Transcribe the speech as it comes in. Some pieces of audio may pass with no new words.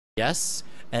yes.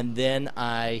 And then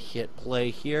I hit play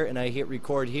here, and I hit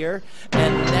record here,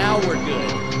 and now we're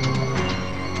good.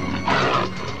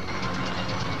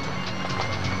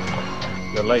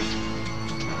 You're late.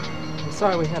 I'm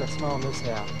sorry we had a small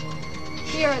mishap.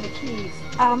 Here are the keys.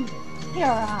 Here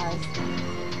are ours.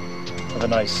 Have a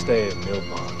nice stay at Mill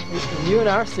Pond. And you in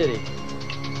our city.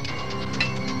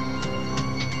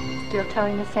 Still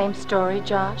telling the same story,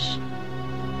 Josh?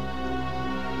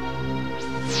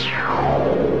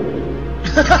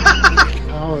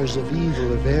 Powers of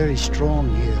evil are very strong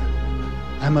here.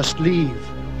 I must leave.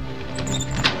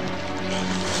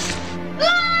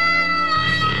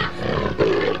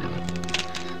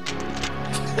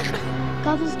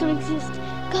 Goblins don't exist.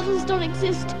 Goblins don't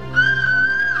exist.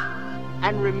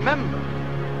 And remember,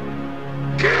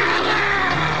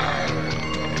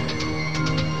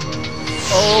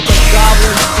 Oh, but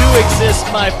goblins do exist,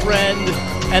 my friend,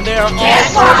 and they are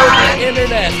all over the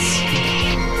internet.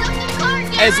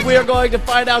 As we are going to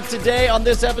find out today on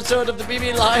this episode of the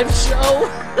BB Live Show,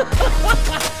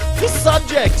 the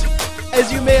subject,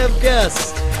 as you may have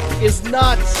guessed, is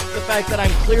not the fact that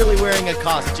I'm clearly wearing a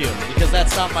costume, because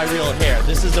that's not my real hair.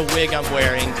 This is a wig I'm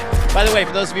wearing. By the way,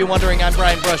 for those of you wondering, I'm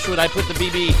Brian Brushwood. I put the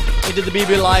BB into the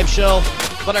BB Live Show,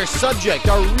 but our subject,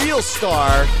 our real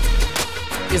star,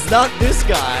 is not this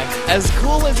guy, as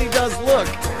cool as he does look.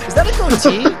 Is that a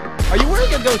goatee? Are you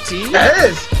wearing a goatee? It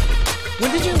is.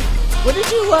 When did you you're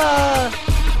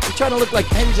trying to look like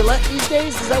Penn Jillette these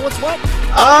days? Is that what's what?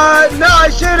 No, I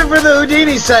shaved it for the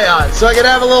Houdini seance, so I could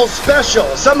have a little special.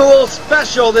 Something a little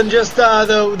special than just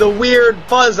the weird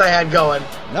fuzz I had going.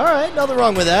 All right, nothing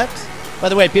wrong with that. By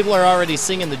the way, people are already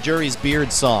singing the Jury's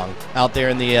Beard song out there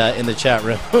in the chat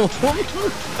room.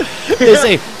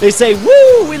 they say,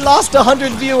 woo, we lost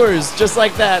 100 viewers, just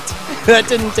like that. That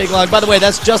didn't take long. By the way,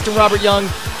 that's Justin Robert Young,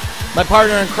 my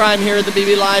partner in crime here at the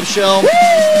BB Live Show. Woo!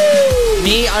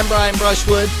 Me, I'm Brian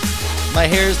Brushwood. My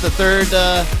hair is the third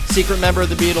secret member of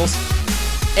the Beatles.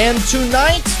 And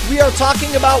tonight, we are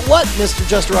talking about what, Mr.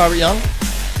 Justin Robert Young?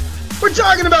 We're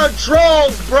talking about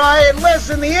trolls, Brian.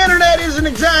 Listen, the internet isn't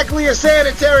exactly a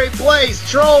sanitary place.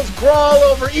 Trolls crawl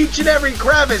over each and every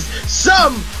crevice.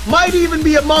 Some might even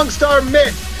be amongst our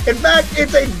midst. In fact,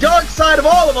 it's a dark side of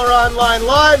all of our online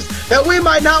lives that we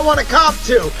might not want to cop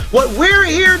to. What we're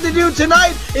here to do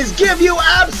tonight is give you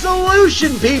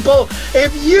absolution, people.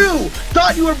 If you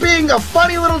thought you were being a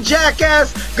funny little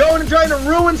jackass, going and trying to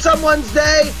ruin someone's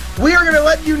day, we are going to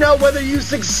let you know whether you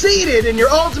succeeded in your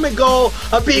ultimate goal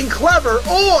of being clever,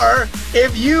 or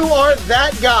if you are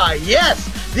that guy. Yes,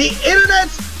 the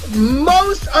internet's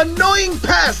most annoying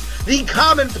pest, the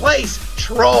commonplace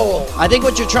troll. I think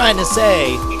what you're trying to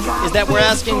say is that we're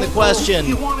asking the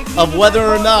question of whether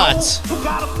or not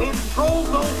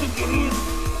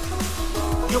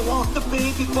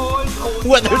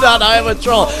I am a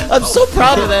troll. I'm so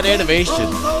proud of that animation.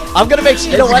 I'm gonna make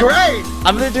sure, you know what? Great.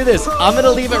 I'm gonna do this. I'm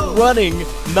gonna leave it running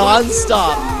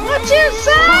non-stop. What you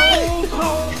say?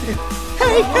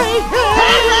 Hey,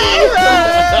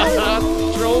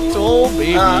 troll told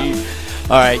me.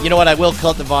 All right, you know what? I will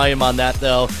cut the volume on that,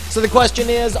 though. So the question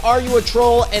is, are you a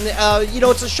troll? And you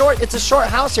know, it's a short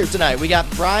house here tonight. We got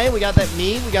Brian, we got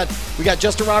me, we got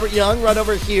Justin Robert Young right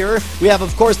over here. We have,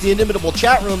 of course, the inimitable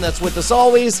chat room that's with us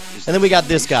always, and then we got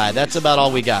this guy. That's about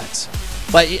all we got.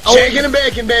 But shaking and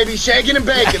baking, baby, shaking and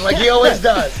baking, like he always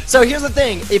does. So here's the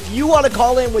thing: if you want to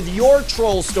call in with your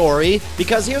troll story,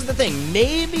 because here's the thing,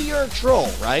 maybe you're a troll,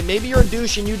 right? Maybe you're a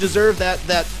douche and you deserve that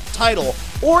title.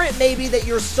 Or it may be that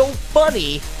you're so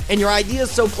funny and your idea is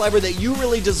so clever that you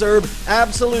really deserve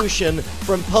absolution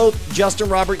from Pope Justin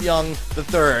Robert Young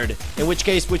III. In which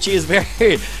case, he is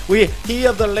very, he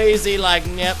of the lazy, like,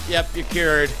 yep, you're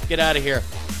cured. Get out of here.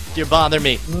 You bother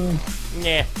me.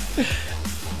 Yeah.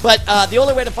 But the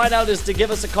only way to find out is to give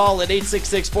us a call at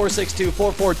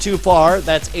 866-462-4424.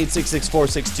 That's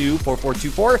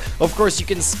 866-462-4424. Of course, you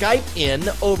can Skype in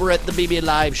over at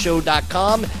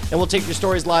theBBLiveShow.com, and we'll take your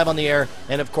stories live on the air.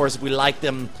 And, of course, if we like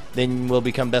them, then we'll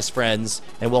become best friends,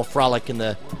 and we'll frolic in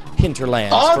the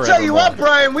hinterlands. I'll tell you what,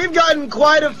 Brian, we've gotten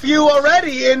quite a few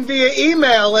already in via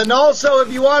email, and also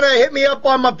if you want to hit me up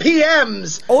on my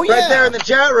PMs, right there in the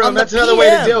chat room, that's another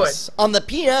way to do it. On the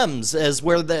PMs is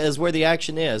where the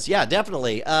action is. Yeah,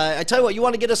 definitely. I tell you what, you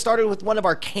want to get us started with one of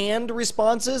our canned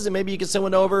responses, and maybe you can send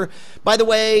one over. By the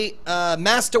way,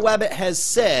 Master Wabbit has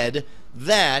said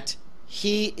that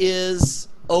he is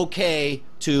okay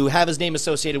to have his name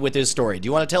associated with his story. Do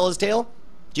you want to tell his tale?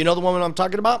 Do you know the woman I'm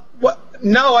talking about? What?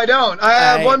 No, I don't. I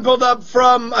have one pulled up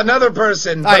from another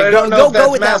person, but I don't know if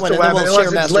that's Master Wabbit,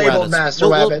 unless it's labeled Master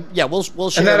Wabbit. Yeah, we'll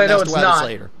share Master Wabbits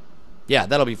later. Yeah,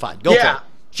 that'll be fine. Go for it.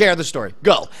 Share the story.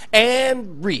 Go.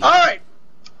 And read. All right.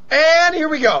 And here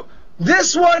we go.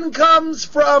 This one comes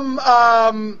from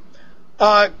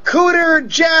Cooter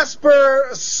Jasper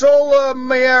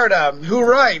Solomaerda, who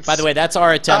writes. By the way, that's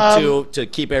our attempt to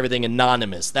keep everything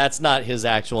anonymous. That's not his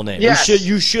actual name. Yes.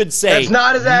 You should say that's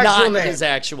not his actual name. His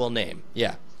actual name.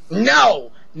 Yeah.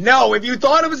 No. If you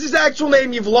thought it was his actual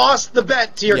name, you've lost the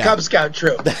bet to your Cub Scout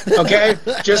troop. Okay?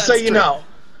 Just so you know.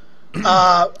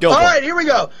 All right, here we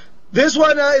go. This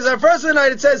one is our first of the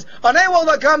night. It says, on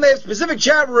AOL.com, they have specific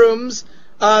chat rooms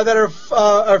that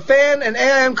are fan and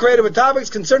AM created with topics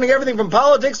concerning everything from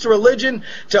politics to religion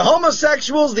to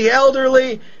homosexuals, the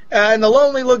elderly, and the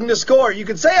lonely looking to score. You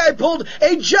could say I pulled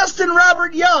a Justin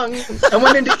Robert Young and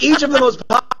went into each of the most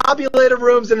populated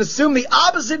rooms and assumed the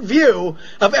opposite view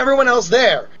of everyone else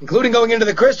there, including going into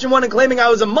the Christian one and claiming I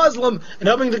was a Muslim and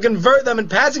hoping to convert them and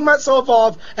passing myself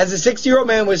off as a 60-year-old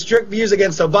man with strict views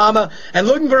against Obama and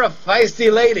looking for a feisty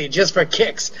lady just for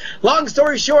kicks. Long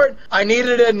story short, I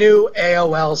needed a new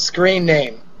AOL screen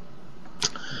name.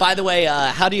 By the way,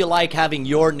 how do you like having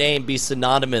your name be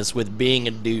synonymous with being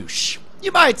a douche?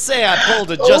 You might say I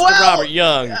pulled a Justin Robert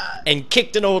Young and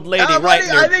kicked an old lady right in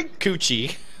her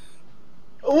coochie.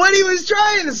 What he was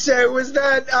trying to say was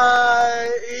that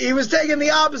he was taking the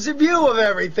opposite view of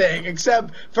everything,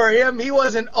 except for him, he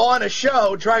wasn't on a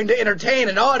show trying to entertain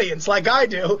an audience like I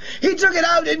do. He took it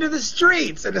out into the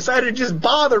streets and decided to just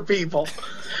bother people.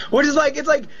 Which is like, it's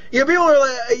like, you know, people are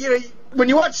like, you know, when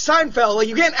you watch Seinfeld, like,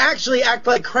 you can't actually act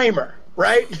like Kramer.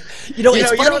 Right? You know, you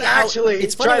don't actually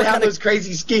try to have those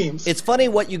crazy schemes. It's funny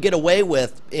what you get away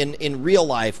with in real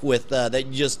life with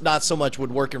that just not so much would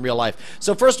work in real life.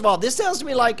 So first of all, this sounds to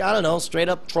me like, I don't know, straight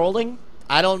up trolling.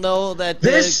 I don't know that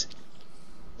this.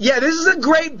 Yeah, this is a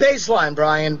great baseline,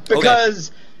 Brian,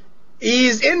 because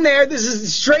he's in there. This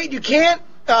is straight. You can't.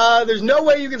 There's no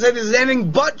way you can say this is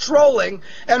anything but trolling.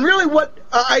 And really, what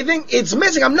I think it's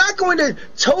missing. I'm not going to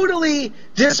totally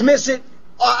dismiss it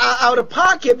out of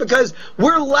pocket because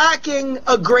we're lacking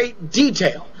a great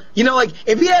detail. You know, like,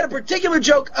 if he had a particular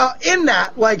joke in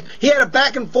that, like, he had a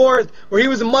back and forth where he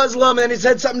was a Muslim and then he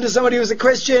said something to somebody who was a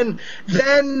Christian,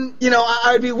 then, you know,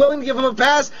 I'd be willing to give him a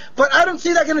pass. But I don't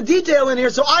see that kind of detail in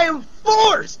here, so I am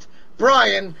forced,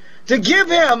 Brian, to give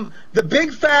him the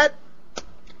big fat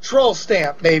troll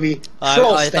stamp, baby.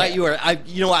 Troll I stamp. thought you were, I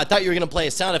thought you were going to play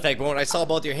a sound effect, but when I saw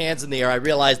both your hands in the air, I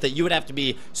realized that you would have to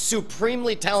be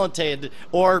supremely talented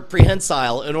or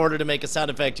prehensile in order to make a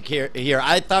sound effect here.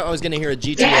 I thought I was going to hear a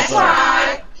GTFO. That's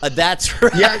right. That's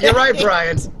right. Yeah, you're right,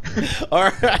 Brian.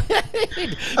 All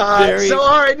right. So,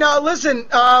 all right, now listen,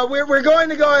 we're going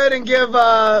to go ahead and give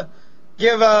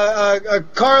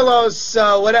Carlos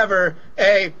whatever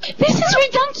a. This is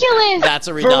ridiculous. That's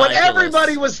a ridiculous. For what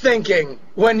everybody was thinking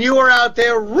when you were out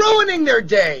there ruining their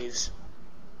days.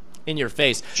 In your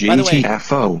face. GTFO. By the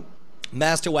way,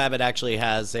 Master Wabbit actually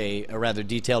has a rather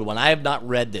detailed one. I have not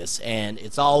read this, and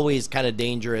it's always kind of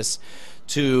dangerous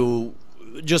to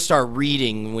just start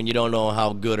reading when you don't know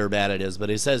how good or bad it is. But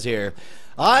it says here,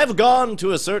 I've gone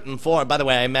to a certain forum. By the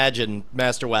way, I imagine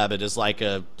Master Wabbit is like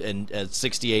a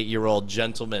 68-year-old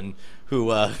gentleman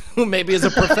who maybe is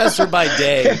a professor by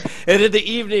day, and in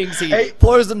the evenings he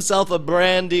pours himself a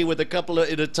brandy with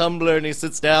in a tumbler, and he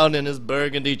sits down in his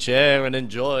burgundy chair and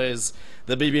enjoys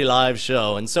the BB Live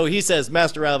show. And so he says,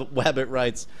 Master Wabbit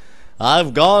writes,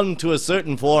 I've gone to a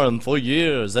certain forum for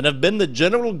years and have been the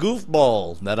general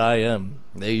goofball that I am.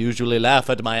 They usually laugh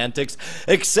at my antics,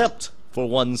 except for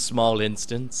one small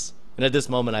instance. And at this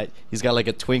moment, he's got like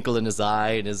a twinkle in his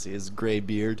eye and his gray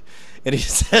beard. And he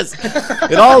says,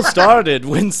 it all started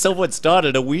when someone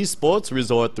started a Wii Sports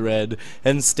Resort thread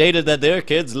and stated that their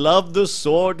kids loved the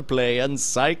sword play and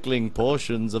cycling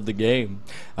portions of the game.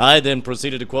 I then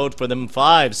proceeded to quote for them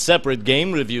 5 separate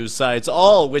game review sites,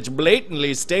 all which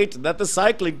blatantly state that the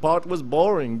cycling part was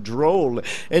boring, droll,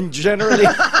 and generally...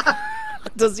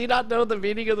 Does he not know the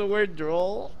meaning of the word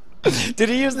droll? Did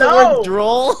he use the word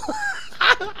droll?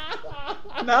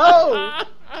 No.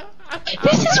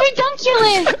 This is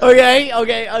ridiculous.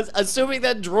 Okay. Assuming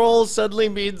that droll suddenly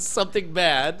means something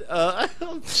bad.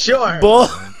 Sure.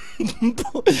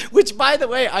 Which, by the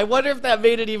way, I wonder if that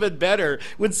made it even better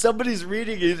when somebody's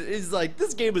reading it. It's like,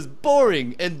 this game is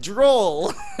boring and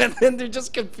droll, and then they're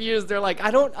just confused. They're like,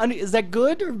 is that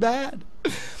good or bad?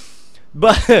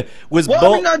 But I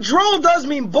mean, droll does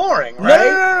mean boring,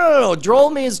 right? No. Droll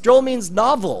means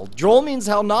novel. Droll means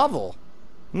how novel.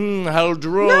 How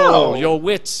droll. No. Your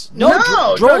wits. No,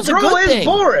 droll's a droll good is thing.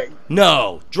 boring.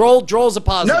 No, droll's a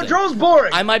positive. No, droll's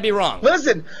boring. I might be wrong.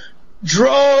 Listen,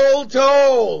 droll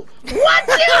toll. What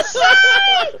you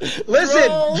say? Listen,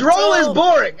 droll is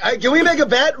boring. Can we make a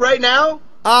bet right now?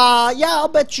 Yeah, I'll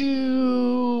bet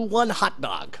you 1 hot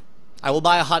dog. I will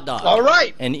buy a hot dog. All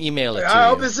right. And email it to I you.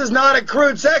 hope this is not a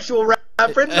crude sexual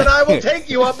reference, and I will take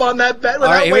you up on that bet All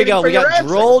without right, here we waiting go. for We your got answer.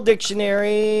 droll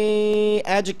dictionary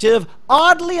adjective,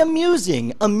 oddly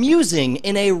amusing, amusing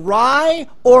in a wry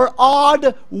or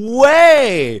odd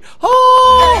way.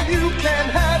 Oh! You can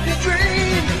have your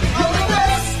dream. You're the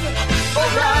best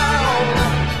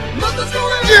around. Nothing's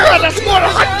going Yeah, let's go to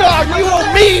hot dog. You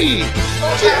owe me.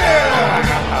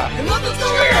 And nothing's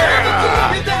going to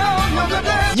keep you down. You're the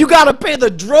best. You gotta pay the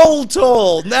droll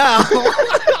toll now.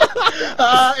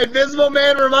 Invisible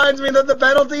Man reminds me that the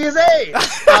penalty is A.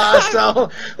 So,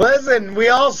 listen, we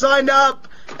all signed up,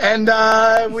 and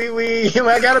I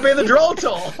gotta pay the droll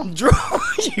toll.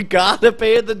 You gotta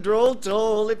pay the droll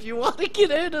toll if you want to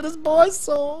get into this boy's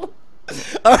soul.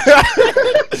 All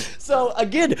right. So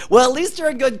again, well, at least you're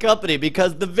in good company,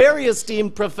 because the very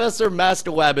esteemed Professor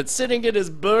Master Wabbit, sitting in his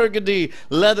burgundy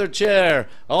leather chair,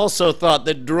 also thought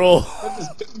that droll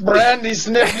Brandy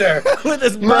snifter. with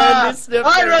his brandy snifter.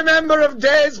 I remember of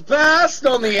days past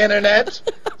on the internet.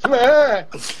 All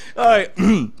right.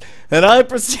 And I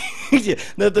perceived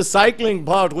that the cycling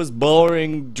part was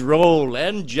boring, droll,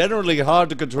 and generally hard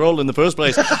to control in the first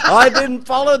place. I then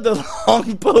followed the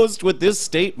long post with this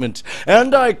statement,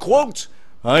 and I quote,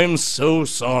 "I'm so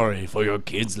sorry for your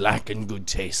kids' lack in good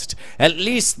taste. At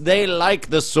least they like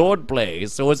the swordplay,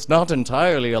 so it's not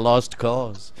entirely a lost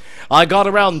cause." I got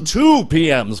around 2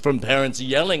 PMs from parents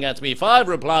yelling at me, 5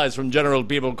 replies from general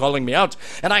people calling me out,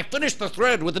 and I finished the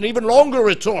thread with an even longer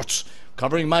retort,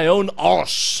 covering my own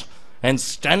arse and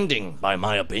standing by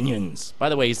my opinions. By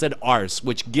the way, he said arse,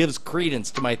 which gives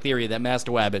credence to my theory that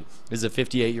Master Wabbit is a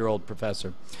 58-year-old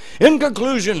professor. In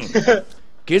conclusion,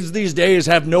 kids these days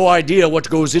have no idea what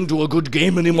goes into a good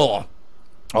game anymore.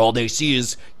 All they see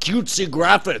is cutesy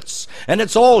graphics, and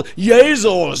it's all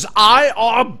Yazors,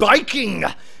 IR biking.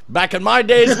 Back in my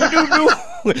days,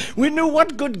 we knew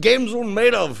what good games were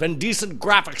made of, and decent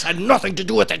graphics had nothing to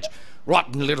do with it.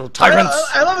 Rotten little tyrants.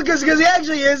 I love it because he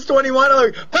actually is 21.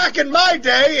 Like, back in my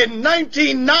day, in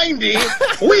 1990,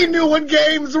 we knew what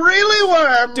games really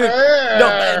were. Dude,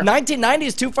 no, 1990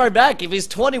 is too far back. If he's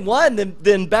 21,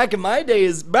 then back in my day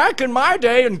is back in my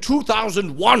day in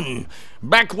 2001.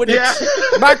 Back when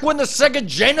back when the Sega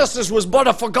Genesis was but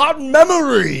a forgotten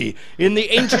memory in the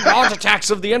ancient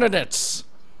artifacts of the internets.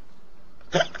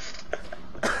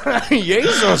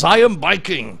 Jesus, I am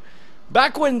biking.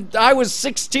 Back when I was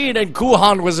 16 and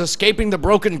Kuhan was escaping the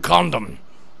broken condom,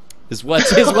 is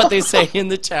what they say in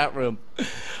the chat room.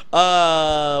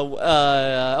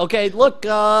 Okay, look,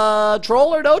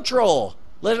 troll or no troll?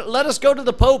 Let us go to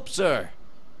the Pope, sir.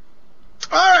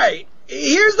 All right.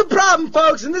 Here's the problem,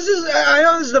 folks, and I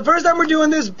know this is the first time we're doing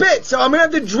this bit, so I'm going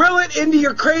to have to drill it into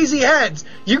your crazy heads.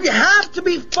 You have to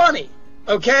be funny,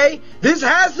 okay? This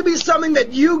has to be something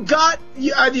that you got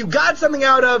something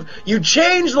out of, you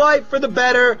changed life for the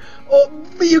better,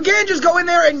 but you can't just go in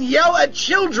there and yell at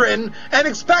children and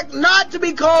expect not to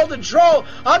be called a troll.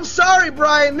 I'm sorry,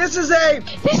 Brian, this is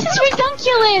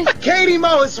ridiculous. Katie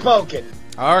Mo has spoken.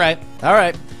 All right.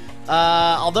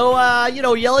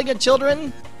 Although, yelling at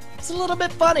children, it's a little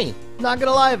bit funny. Not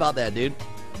gonna lie about that, dude.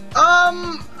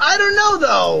 I don't know,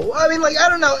 though. I mean, I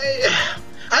don't know.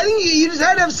 I think you just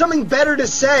had to have something better to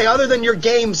say other than your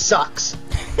game sucks.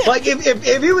 Like, if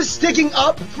he was sticking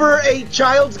up for a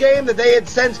child's game that they had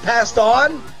since passed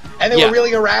on, and they were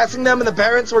really harassing them, and the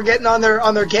parents were getting on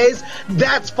their case,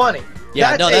 that's funny.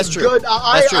 Yeah, that's true. Good,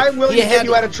 that's true. I'm willing to get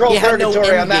you out of troll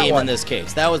purgatory on that one. In this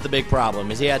case, that was the big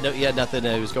problem. Is he had nothing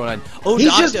that was going on.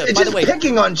 He's Odocta, by the way,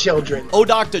 picking on children.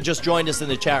 Odocta just joined us in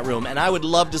the chat room, and I would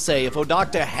love to say if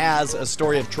Odocta has a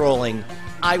story of trolling,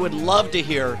 I would love to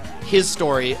hear his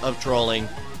story of trolling.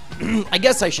 I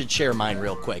guess I should share mine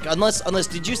real quick. Unless,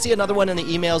 did you see another one in the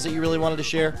emails that you really wanted to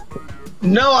share?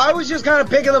 No, I was just kind of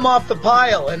picking them off the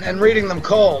pile and reading them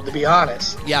cold, to be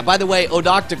honest. Yeah, by the way,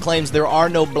 Odocta claims there are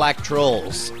no black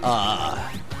trolls.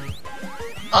 I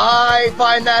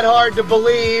find that hard to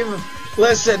believe.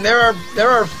 Listen, there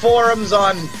are forums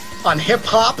on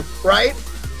hip-hop, right?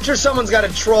 I'm sure someone's got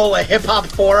to troll a hip-hop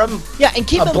forum. Yeah, and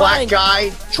keep in black mind, guy.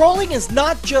 Trolling is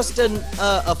not just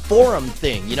a forum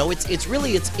thing. You know, it's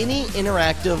any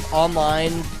interactive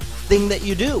online thing that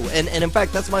you do. And in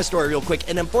fact, that's my story real quick.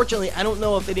 And unfortunately, I don't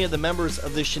know if any of the members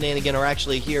of this shenanigan are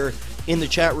actually here in the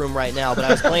chat room right now, but I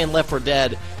was playing Left 4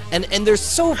 Dead, and there's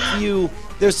so few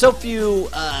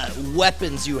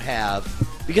weapons you have.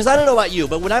 Because I don't know about you,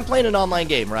 but when I'm playing an online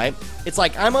game, right, it's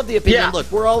like I'm of the opinion, look,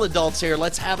 we're all adults here,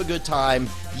 let's have a good time.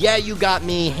 Yeah, you got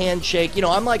me, handshake. You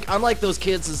know, I'm like those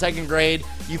kids in 2nd grade.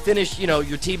 you finish, you know,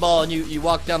 your T-ball and you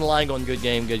walk down the line going, good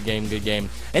game, good game, good game.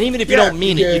 And even if you don't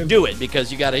mean it, you do it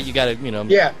because you gotta, you know,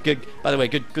 good. By the way,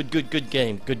 good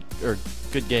game, good game.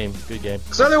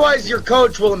 Because otherwise, your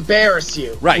coach will embarrass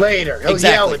you later. He'll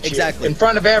yell at you in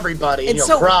front of everybody, and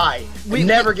you'll cry. We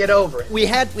never get over it. We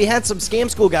had some scam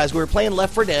school guys. We were playing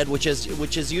Left 4 Dead, which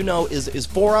is you know is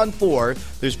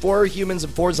 4-on-4. There's 4 humans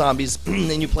and 4 zombies,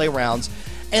 and you play rounds.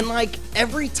 And like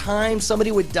every time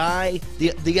somebody would die,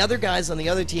 the other guys on the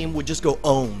other team would just go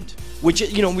owned. Which,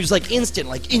 you know, was like instant,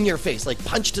 like in your face, like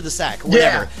punch to the sack or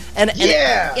whatever. And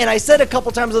I said a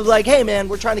couple times, I was like, hey man,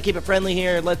 we're trying to keep it friendly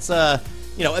here. Let's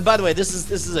you know, and by the way, this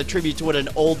is a tribute to what an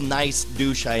old nice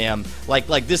douche I am.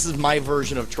 Like this is my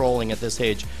version of trolling at this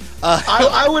age.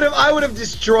 I would have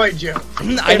destroyed you.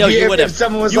 I know you would have. If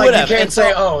someone was like, you can't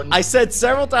say own. I said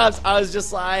several times. I was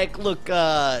just like, look,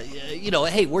 you know,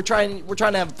 hey, we're trying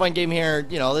to have a fun game here.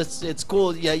 You know, it's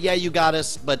cool. Yeah, you got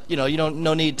us, but you know,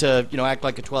 no need to, you know, act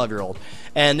like a 12-year-old.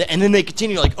 And then they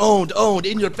continue like owned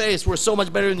in your face. We're so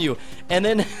much better than you. And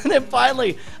then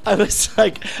finally, I was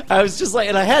just like,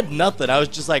 and I had nothing. I was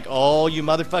just like, oh, you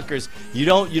motherfuckers, you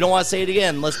don't want to say it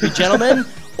again. Let's be gentlemen,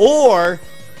 or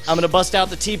I'm gonna bust out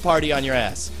the tea party on your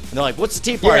ass. And they're like, what's the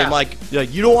tea party? Yeah. I'm like,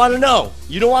 you don't want to know.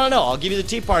 You don't want to know. I'll give you the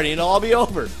tea party and it'll all be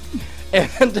over.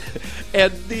 And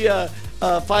the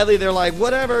finally they're like,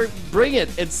 whatever, bring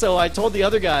it. And so I told the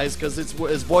other guys, because it's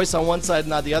voice on one side and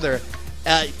not the other.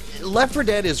 Left 4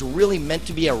 Dead is really meant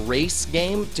to be a race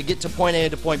game to get to point A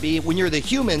to point B. When you're the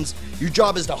humans, your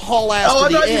job is to haul ass to the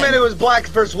end. Oh, I thought you meant it was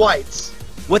blacks versus whites.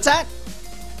 What's that?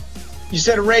 You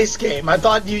said a race game. I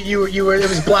thought you were it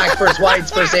was black versus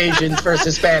whites versus Asians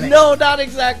versus Hispanics. No, not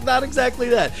exactly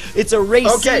that. It's a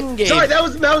racing game. Sorry, that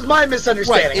was my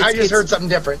misunderstanding. I just heard something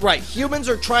different. Right. Humans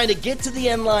are trying to get to the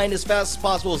end line as fast as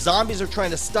possible. Zombies are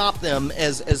trying to stop them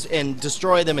and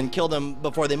destroy them and kill them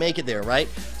before they make it there, right?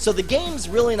 So the game's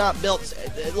really not built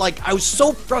like I was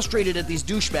so frustrated at these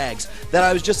douchebags that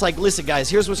I was just like, listen guys,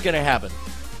 here's what's going to happen.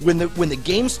 When the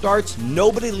game starts,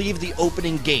 nobody leave the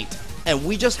opening gate. And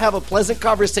we just have a pleasant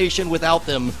conversation without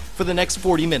them for the next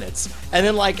 40 minutes. And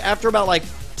then, like, after about, like,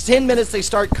 10 minutes, they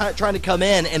start trying to come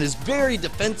in, and it's very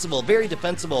defensible.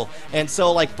 And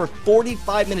so, like, for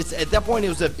 45 minutes, at that point, it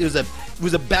was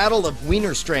a battle of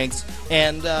wiener strengths,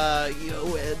 and, you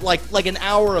know, like an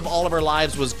hour of all of our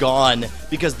lives was gone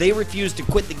because they refused to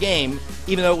quit the game,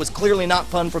 even though it was clearly not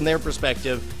fun from their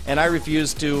perspective, and I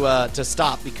refused to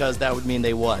stop because that would mean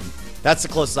they won. That's the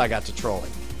closest I got to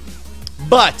trolling.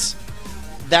 But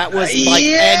that was like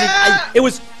it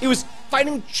was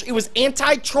fighting. It was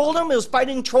anti-trolldom. It was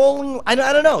fighting trolling. I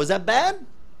don't know. Is that bad?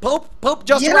 Pope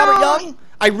Justin Robert Young.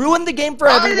 I ruined the game for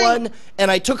everyone,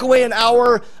 and I took away an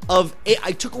hour of.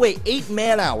 I took away 8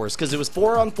 man-hours because it was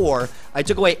 4-on-4. I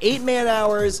took away 8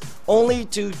 man-hours only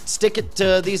to stick it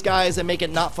to these guys and make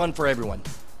it not fun for everyone.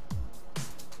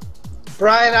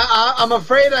 Brian, I'm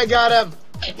afraid I gotta.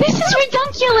 This is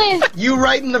ridiculous! You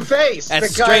right in the face.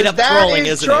 That's straight up trolling,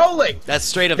 isn't it? That's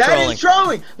straight up trolling. That is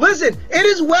trolling. Listen, it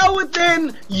is well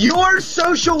within your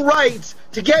social rights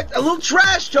to get a little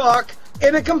trash talk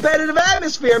in a competitive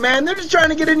atmosphere, man. They're just trying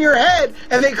to get in your head,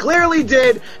 and they clearly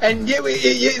did. And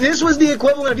this was the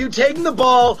equivalent of you taking the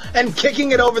ball and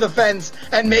kicking it over the fence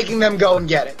and making them go and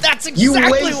get it. That's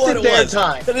exactly what it was.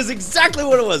 Time. That is exactly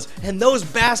what it was. And those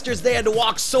bastards, they had to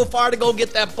walk so far to go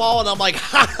get that ball, and I'm like,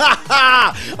 ha ha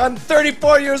ha! I'm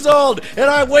 34 years old, and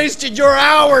I wasted your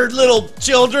hour, little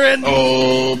children.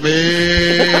 Oh,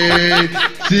 amazing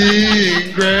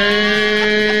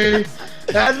grace.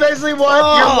 That's basically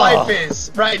what your life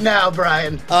is right now,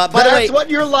 Brian. That's what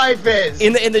your life is.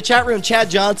 In the chat room, Chad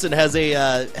Johnson has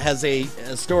a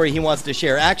story he wants to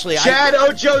share. Actually, Chad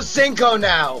Ocho Cinco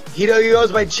now. He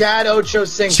goes by Chad Ocho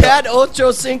Cinco. Chad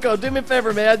Ocho Cinco, do me a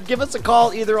favor, man. Give us a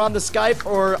call either on the Skype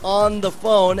or on the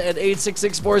phone at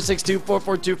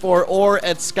 866-462-4424 or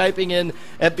at Skyping in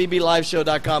at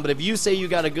BBLiveShow.com. But if you say you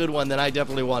got a good one, then I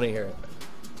definitely want to hear it.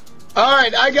 All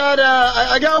right, I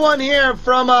got one here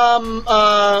from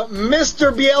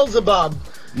Mr. Beelzebub.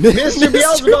 Mr.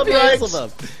 Beelzebub writes,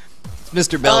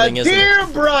 Mr. Belding, isn't Dear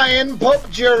Brian,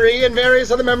 Pope Jury, and various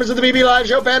other members of the BB Live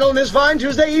Show panel on this fine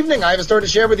Tuesday evening, I have a story to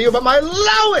share with you about my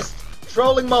lowest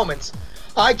trolling moments.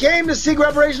 I came to seek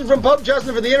reparation from Pope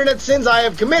Justin for the internet sins I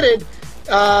have committed.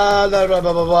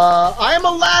 I am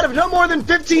a lad of no more than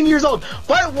 15 years old.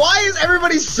 But why is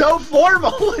everybody so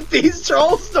formal with these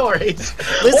troll stories?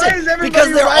 Listen, why is everybody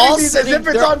because they're writing all these sitting, as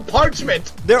if it's on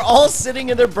parchment? They're all sitting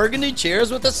in their burgundy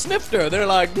chairs with a snifter. They're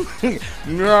like, because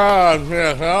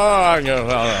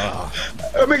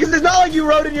it's not like you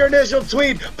wrote in your initial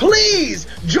tweet, please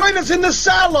join us in the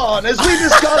salon as we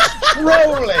discuss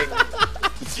trolling.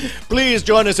 Please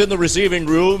join us in the receiving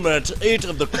room at 8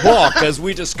 o'clock as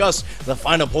we discuss the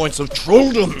final points of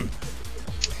trolldom.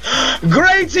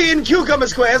 Grey tea and cucumber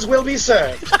squares will be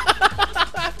served.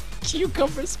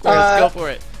 Cucumber squares, go for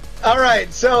it. All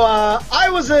right, so I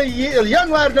was a young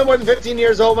lad no more than 15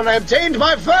 years old when I obtained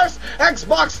my first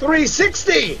Xbox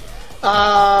 360.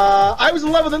 I was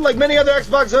in love with it like many other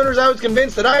Xbox owners. I was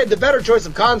convinced that I had the better choice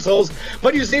of consoles,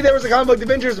 but you see, there was a conflict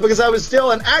of interest because I was still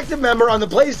an active member on the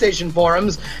PlayStation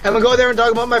forums, and would go there and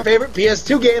talk about my favorite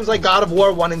PS2 games like God of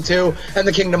War 1 and 2 and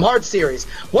the Kingdom Hearts series.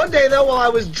 One day, though, while I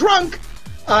was drunk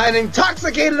and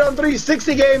intoxicated on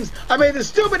 360 games, I made the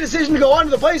stupid decision to go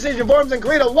onto the PlayStation forums and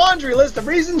create a laundry list of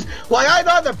reasons why I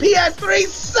thought the PS3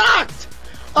 sucked.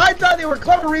 I thought they were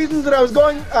clever reasons that I was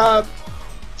going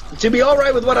to be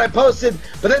alright with what I posted,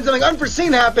 but then something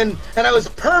unforeseen happened, and I was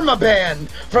perma-banned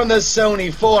from the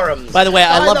Sony forums. By the way,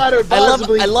 I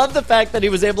love the fact that he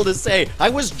was able to say, I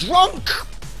was drunk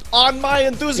on my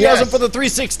enthusiasm for the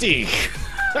 360.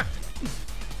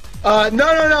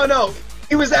 No.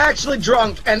 He was actually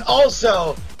drunk, and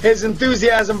also his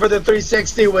enthusiasm for the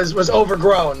 360 was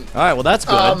overgrown. All right, well, that's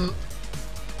good.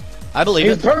 I believe it.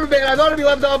 He was perma-banned. I thought it'd be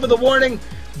left off with a warning,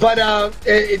 but to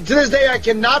this day, I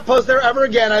cannot post there ever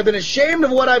again. I've been ashamed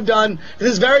of what I've done to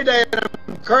this very day, and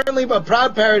I'm currently a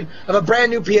proud parent of a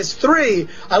brand new PS3.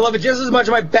 I love it just as much as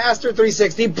my bastard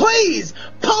 360. Please,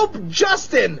 Pope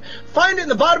Justin, find it in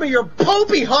the bottom of your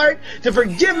popey heart to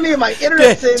forgive me of my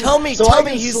internet sins. Tell me he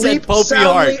said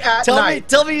popey heart.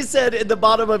 Tell me he said in the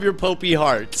bottom of your popey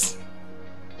heart.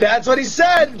 That's what he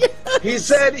said. Yes. He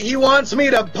said he wants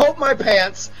me to pope my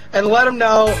pants and let him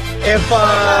know if,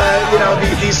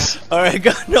 these... All right,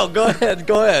 go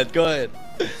ahead.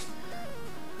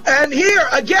 And here,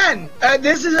 again,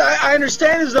 this is, I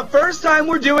understand this is the first time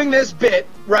we're doing this bit,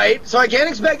 right? So I can't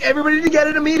expect everybody to get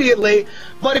it immediately.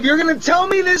 But if you're going to tell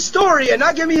me this story and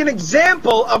not give me an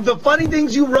example of the funny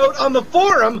things you wrote on the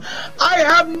forum, I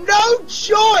have no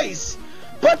choice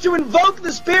but to invoke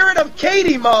the spirit of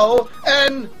Katie Mo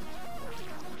and...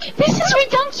 This is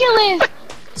ridiculous!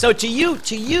 So to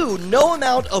you, no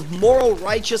amount of moral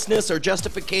righteousness or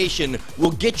justification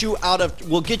will get you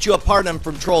a pardon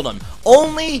from trolldom.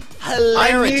 Only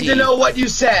hilarity. I need to know what you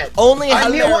said. Only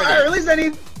hilarity. Or at least I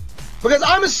need... Because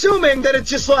I'm assuming that it's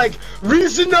just like,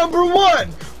 reason number one,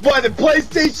 why the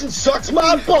PlayStation sucks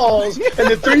my balls, and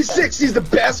the 360 is the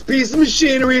best piece of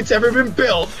machinery it's ever been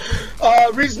built.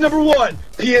 Reason number one,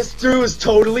 PS3 is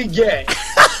totally gay.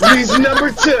 Reason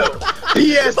number two,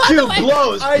 PS2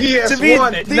 blows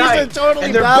PS1 at night,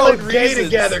 and they're both gay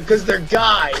together because they're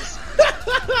guys.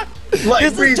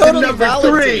 Like reason number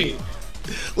three.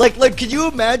 Like, can you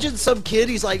imagine some kid,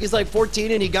 he's like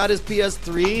 14 and he got his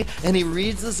PS3 and he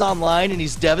reads this online and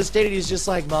he's devastated. He's just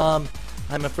like, Mom,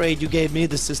 I'm afraid you gave me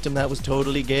the system that was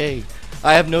totally gay.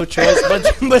 I have no choice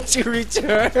but to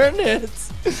return it.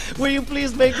 Will you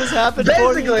please make this happen for me?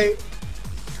 Basically,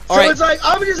 so it's like,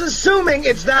 I'm just assuming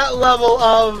it's that level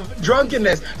of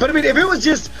drunkenness. But I mean, if it was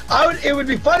just, it would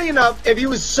be funny enough if he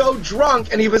was so drunk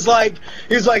and he was like,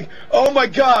 oh my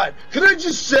God, can I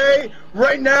just say,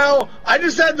 right now, I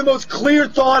just had the most clear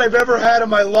thought I've ever had in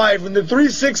my life, and the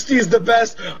 360 is the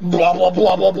best, blah, blah,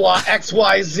 blah, blah, blah,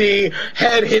 XYZ,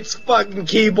 head hits fucking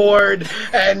keyboard,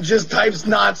 and just types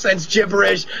nonsense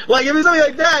gibberish. Like, if it was something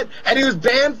like that, and he was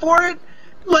banned for it,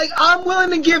 like, I'm willing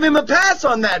to give him a pass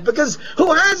on that, because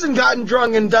who hasn't gotten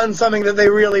drunk and done something that they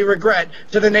really regret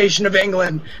to the nation of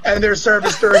England and their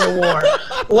service during the war?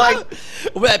 Like,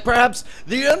 well, perhaps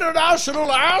the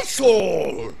international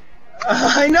asshole.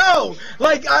 I know.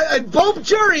 Like, Pope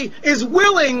Jury is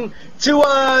willing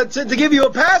to give you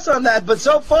a pass on that, but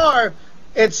so far,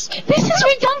 it's... This is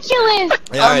ridiculous!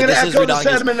 I'm going to echo the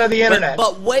sentiment of the internet.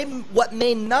 But what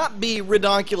may not be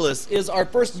ridiculous is our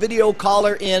first video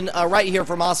caller in right here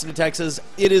from Austin, Texas.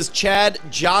 It is Chad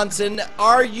Johnson.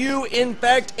 Are you, in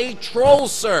fact, a troll,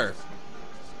 sir?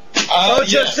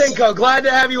 Yes. Cinco, glad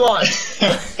to have you on.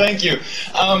 Thank you.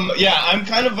 Yeah, I'm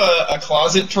kind of a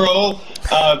closet troll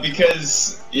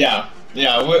because,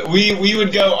 we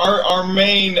would go, our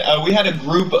main, we had a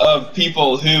group of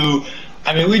people who,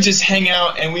 I mean, we just hang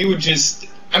out and we would just,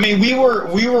 I mean, we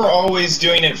were always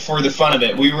doing it for the fun of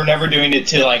it. We were never doing it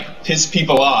to, like, piss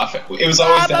people off. It was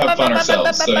always to have fun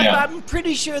ourselves, so yeah. I'm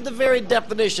pretty sure the very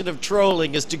definition of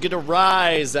trolling is to get a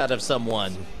rise out of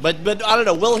someone. But I don't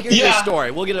know, we'll hear your story.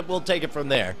 We'll take it from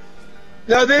there.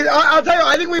 No, I'll tell you,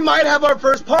 I think we might have our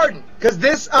first pardon, because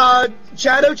this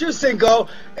Chad Ochocinco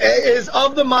is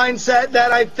of the mindset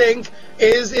that I think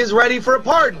is ready for a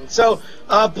pardon. So,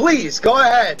 please, go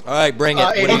ahead. All right, bring it.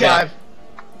 85.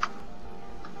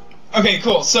 Okay,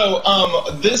 cool. So,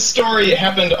 this story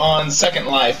happened on Second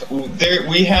Life.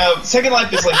 We have Second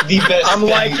Life is like the best. I'm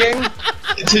liking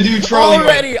to do trolling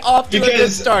already with, off to a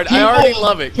good start. I already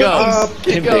love it. Go.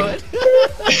 Keep going.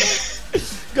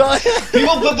 Go ahead.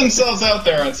 People put themselves out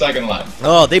there on Second Life.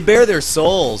 Oh, they bare their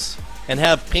souls and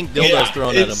have pink dildos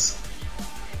thrown at them.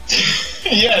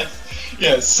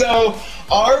 Yes. So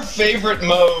our favorite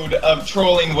mode of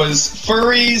trolling was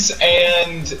furries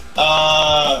and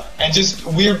just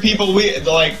weird people.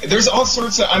 There's all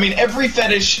sorts of. I mean, every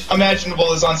fetish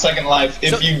imaginable is on Second Life.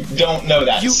 If you don't know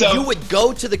that, you would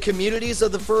go to the communities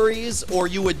of the furries, or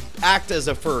you would act as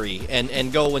a furry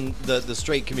and go in the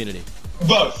straight community.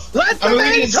 Both. Let the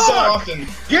man talk.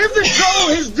 Give the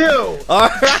troll his due. All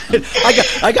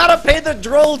right, I gotta pay the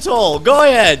droll toll. Go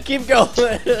ahead, keep going.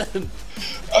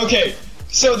 Okay.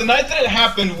 So the night that it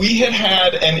happened, we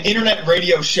had an internet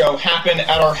radio show happen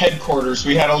at our headquarters.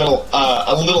 We had a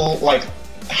little like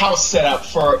house set up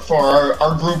for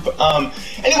our group.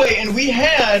 Anyway, and we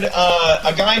had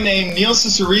a guy named Neil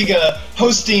Ciceriga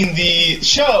hosting the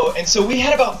show, and so we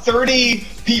had about 30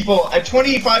 people,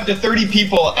 25 to 30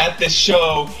 people at this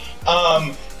show.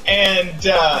 And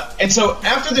so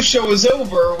after the show was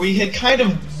over, we had kind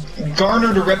of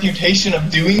garnered a reputation of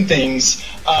doing things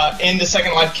in the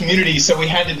Second Life community, so we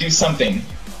had to do something.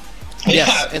 Yes,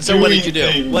 Yeah, and so what did you do?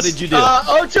 things. What did you do?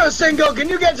 Ocho Cinco, can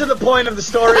you get to the point of the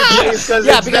story, please? Because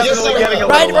Yeah, it's because definitely getting a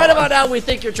right little long. about now we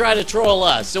think you're trying to troll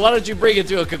us. So why don't you bring it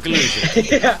to a conclusion?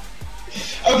 Yeah.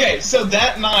 Okay, so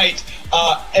that night,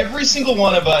 every single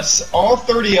one of us, all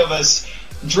 30 of us,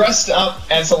 dressed up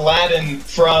as Aladdin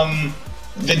from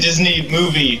the Disney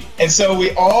movie. And so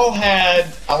we all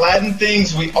had Aladdin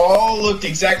things, we all looked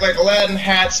exactly like Aladdin,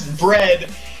 hats, bread,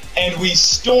 and we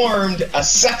stormed a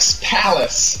sex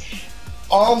palace,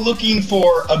 all looking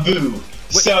for a boo.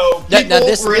 So Now people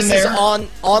this were in is there.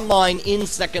 online in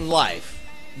Second Life.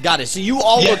 Got it. So you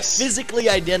all look Yes. physically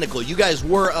identical. You guys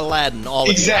were Aladdin, all of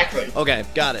you. Exactly. Okay,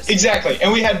 got it. Exactly.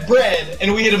 And we had bread,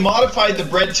 and we had modified the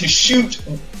bread to shoot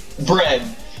bread.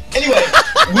 Anyway,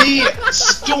 we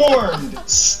stormed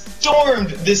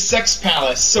this sex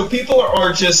palace. So people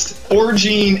are just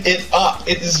orgying it up.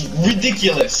 It is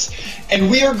ridiculous. And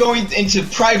we are going into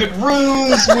private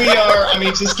rooms. We are,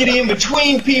 just getting in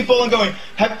between people and going,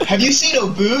 have you seen a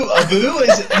boo? A boo?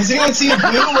 Has anyone seen a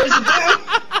boo? Where's a boo?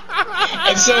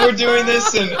 And so we're doing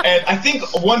this, and I think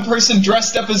one person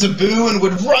dressed up as a boo and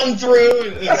would run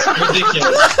through. It's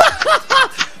ridiculous.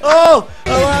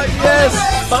 Yes.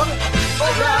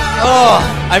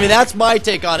 That's my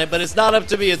take on it, but it's not up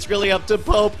to me. It's really up to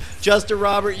Pope Justin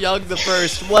Robert Young the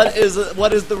First. What is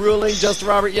the ruling, Justin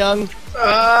Robert Young?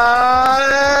 I'm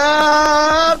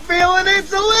feeling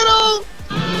it's a little.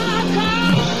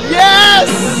 Yes.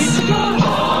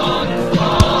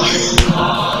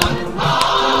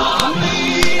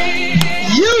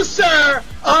 You, sir,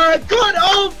 are a good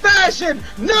old-fashioned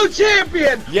new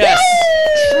champion. Yes.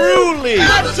 Truly.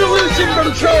 Absolution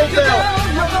from Trollville.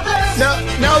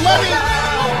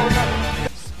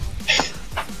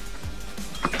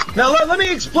 Now let me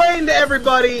explain to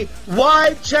everybody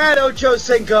why Chad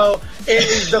Ochocinco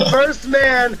is the first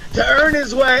man to earn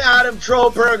his way out of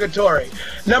troll purgatory.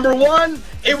 Number one,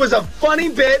 it was a funny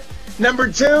bit.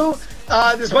 Number two,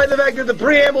 despite the fact that the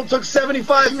preamble took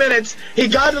 75 minutes, he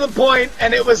got to the point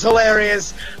and it was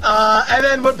hilarious. And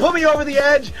then what put me over the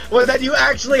edge was that you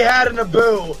actually had an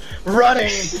Abu running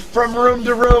from room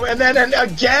to room, and then a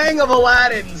gang of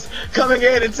Aladdins coming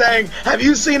in and saying, have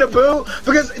you seen Abu?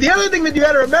 Because the other thing that you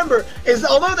got to remember is,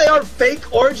 although they are fake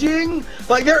orgying,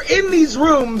 like, they're in these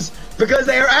rooms because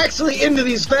they are actually into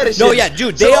these fetishes. No, yeah,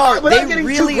 dude, they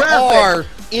really graphic, are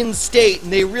in state,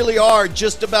 and they really are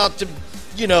just about to,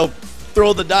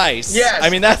 throw the dice.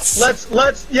 Yes. Let's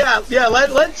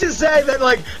just say that,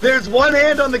 like, there's one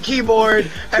hand on the keyboard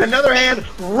and another hand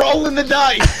rolling the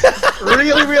dice. really,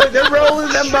 they're rolling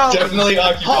them both. Definitely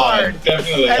occupied. Hard.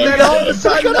 Definitely. And then all of a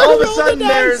sudden,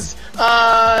 there's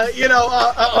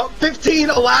 15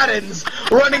 Aladdins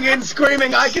running in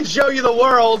screaming, I can show you the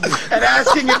world, and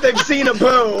asking if they've seen a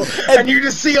boo. And you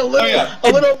just see a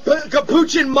little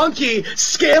capuchin monkey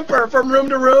scamper from room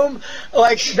to room.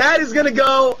 Like, that is going to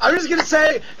go, I'm just going to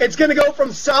say, it's going to go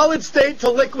from solid state to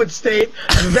liquid state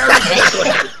very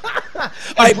quickly.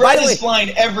 And bread is flying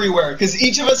everywhere, because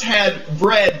each of us had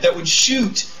bread that would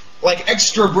shoot, like,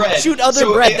 extra bread. Shoot other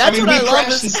bread. That's what I love.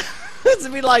 It's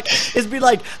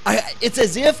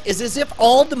as if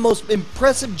all the most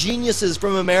impressive geniuses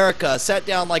from America sat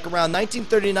down like around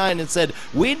 1939 and said,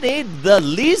 we need the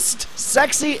least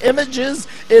sexy images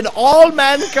in all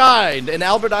mankind. And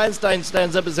Albert Einstein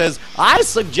stands up and says, I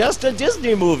suggest a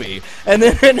Disney movie. And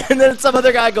then some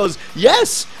other guy goes,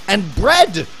 yes, and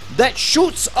bread that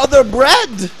shoots other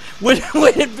bread. Would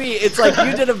it be? It's like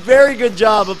you did a very good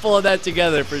job of pulling that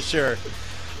together for sure.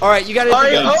 All right, you got to.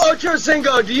 Ocho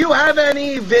Cinco, do you have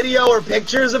any video or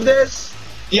pictures of this?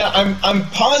 Yeah, I'm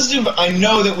positive. I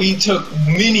know that we took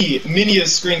many a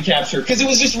screen capture because it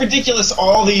was just ridiculous.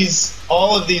 All of these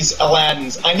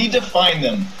Aladdins. I need to find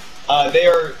them. They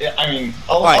are. I mean,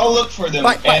 I'll look for them,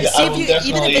 and I will definitely.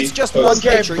 Even if it's just one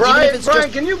picture, Brian,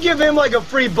 can you give him like a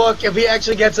free book if he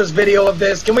actually gets us video of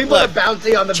this? Can we put a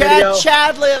bounty on the video?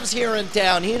 Chad lives here in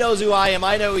town. He knows who I am.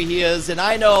 I know who he is, and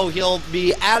I know he'll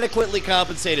be adequately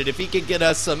compensated if he can get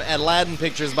us some Aladdin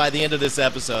pictures by the end of this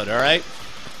episode. All right.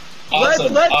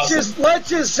 Awesome, let's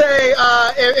just say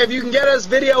if you can get us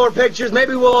video or pictures,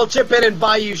 maybe we'll chip in and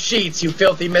buy you sheets, you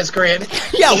filthy miscreant.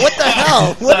 Yeah, what the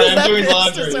hell? What Sorry, is that doing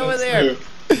business laundry. over there?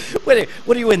 Wait,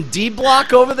 what are you in D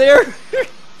block over there?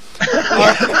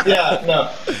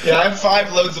 Yeah, I have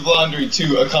 5 loads of laundry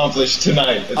to accomplish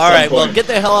tonight. All right, well, get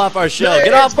the hell off our show.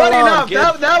 Get off funny enough,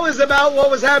 that was about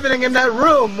what was happening in that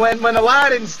room when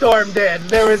Aladdin stormed in.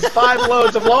 There was 5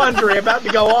 loads of laundry about to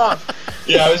go off.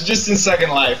 Yeah, I was just in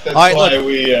Second Life. That's right, why look.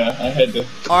 I had to.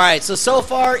 All right, so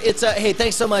far it's hey,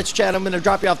 thanks so much, Chad. I'm going to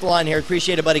drop you off the line here.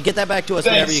 Appreciate it, buddy. Get that back to us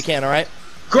whenever you can. All right.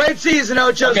 Great season,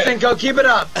 Ocho Cinco. Keep it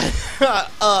up.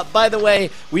 By the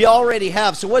way, we already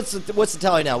have. So what's the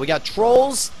tally now? We got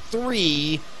Trolls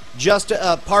 3, just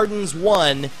Pardons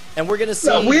 1, and we're gonna see.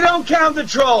 No, we don't count the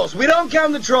trolls. We don't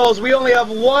count the trolls. We only have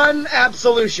one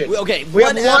absolution. We have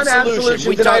one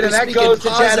absolution tonight, and that goes to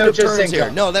Chad Ocho Cinco.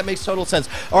 Here. No, that makes total sense.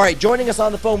 All right, joining us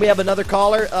on the phone, we have another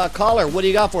caller. Caller, what do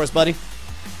you got for us, buddy?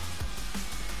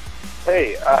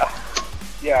 Hey,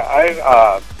 yeah,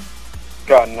 I've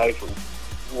got a nice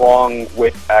long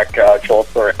wit-back troll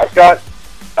story. I've got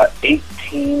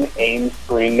 18 AIM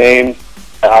screen names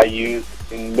that I use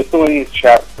in miscellaneous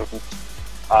chat rooms,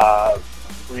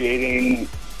 creating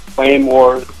flame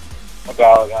wars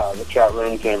about the chat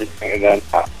rooms and everything, and then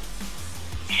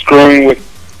screwing with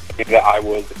that I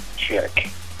was a chick,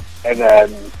 and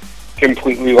then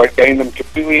completely, like, getting them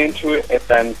completely into it, and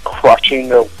then crushing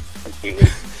them completely.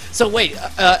 So wait,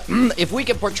 if we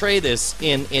can portray this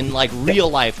in like real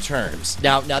life terms.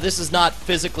 Now this is not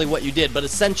physically what you did, but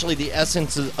essentially the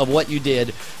essence of what you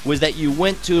did was that you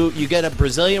get a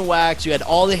Brazilian wax, you had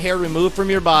all the hair removed from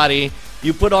your body,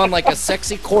 you put on like a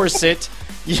sexy corset,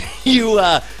 you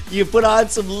put on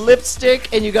some lipstick,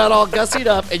 and you got all gussied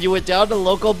up, and you went down to the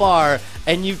local bar,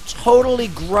 and you totally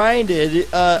grinded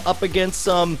up against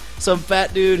some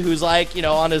fat dude who's like, you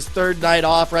know, on his 3rd night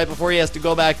off right before he has to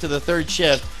go back to the 3rd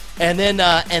shift. And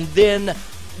then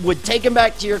would take him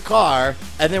back to your car,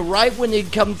 and then right when you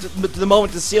come to the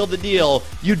moment to seal the deal,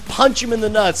 you'd punch him in the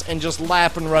nuts and just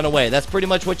laugh and run away. That's pretty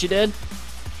much what you did?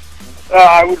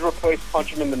 I would replace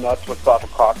punch him in the nuts with slap a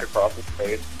cock across his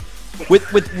face.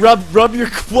 With rub your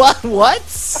what?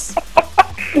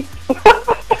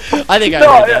 I think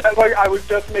I would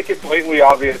just make it blatantly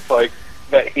obvious, like,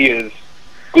 that he is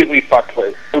completely fucked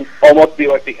with. It would almost be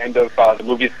like the end of the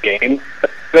movie's Game.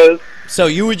 So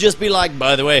you would just be like,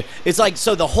 by the way, it's like,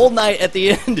 so the whole night at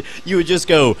the end, you would just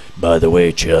go, by the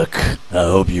way, Chuck, I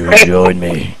hope you enjoyed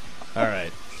me. All right.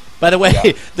 By the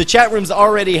way, the chat room's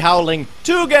already howling,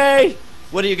 too gay.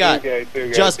 What do you got? Too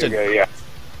gay, Justin. Too gay, yeah.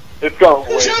 It's going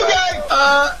way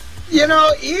back. You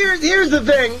know, here's the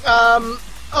thing.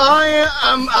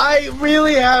 I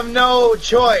really have no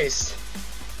choice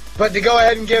but to go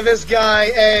ahead and give this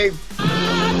guy a...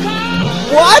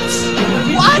 What?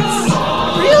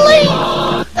 Really?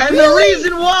 And the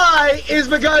reason why is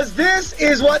because this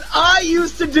is what I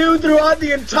used to do throughout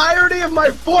the entirety of my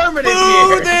formative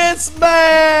years. Boo this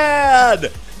man!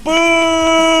 Boo!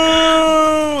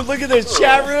 Look at this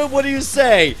chat room. What do you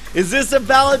say? Is this a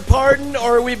valid pardon,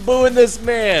 or are we booing this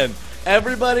man?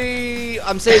 Everybody,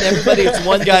 I'm saying everybody, it's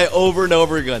one guy over and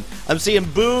over again. I'm seeing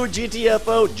boo,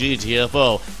 GTFO,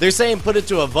 GTFO. They're saying put it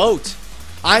to a vote.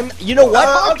 You know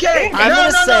what? Okay, I'm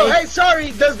no. say, Hey, sorry,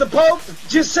 does the Pope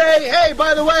just say, hey,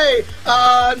 by the way,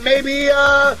 maybe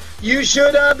you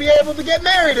should be able to get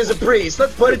married as a priest?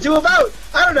 Let's put it to a vote.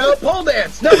 I don't know, pole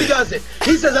dance. No, he doesn't.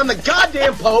 He says, I'm the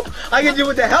goddamn Pope. I can do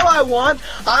what the hell I want.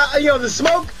 You know, the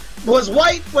smoke was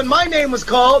white when my name was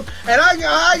called, and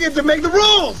I get to make the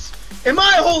rules. in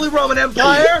my Holy Roman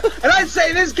Empire, and I'd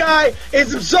say this guy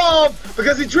is absolved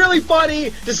because it's really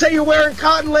funny to say you're wearing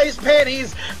cotton lace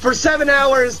panties for 7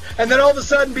 hours and then all of a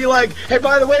sudden be like, hey,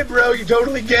 by the way, bro, you're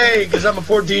totally gay because I'm a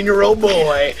 14-year-old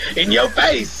boy in your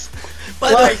face.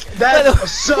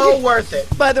 That's so worth it.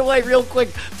 By the way, real quick,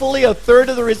 fully a third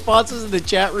of the responses in the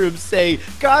chat room say,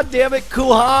 God damn it,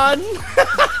 Kuhan.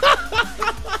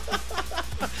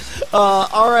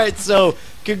 All right, so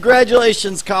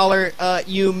congratulations, caller.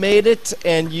 You made it,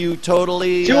 and you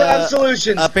totally... 2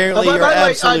 absolutions. Apparently, by your the way,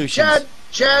 absolutions.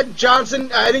 Chad Johnson,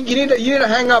 I think you need to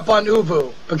hang up on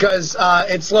Uvu because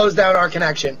it slows down our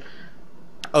connection.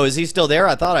 Oh, is he still there?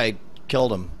 I thought I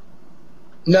killed him.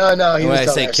 No, he was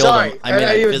still there. Sorry. I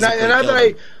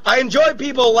mean, I enjoy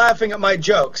people laughing at my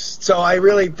jokes, so I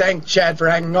really thank Chad for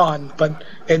hanging on, but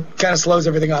it kind of slows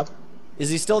everything up.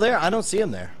 Is he still there? I don't see him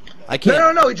there. I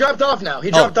can't. No, he dropped off now. He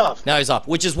dropped off. Now he's off,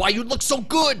 which is why you look so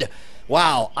good.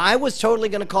 Wow, I was totally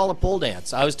going to call a pole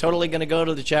dance. I was totally going to go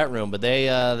to the chat room, but they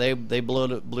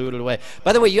blew it away.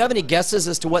 By the way, you have any guesses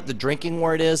as to what the drinking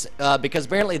word is? Because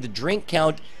apparently the drink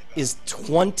count is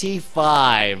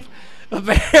 25.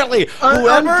 Apparently,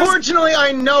 unfortunately,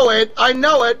 I know it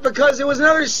because it was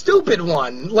another stupid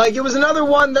one. Like, it was another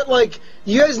one that, like,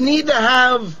 you guys need to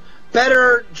have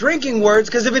better drinking words,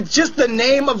 because if it's just the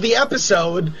name of the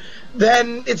episode,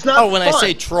 then it's not when fun. I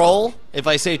say troll, if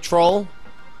I say troll...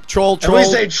 Troll. And we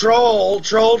say troll.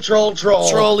 Trolly,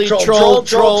 troll.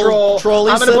 Trolly.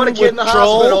 I'm gonna put a kid in the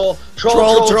hospital.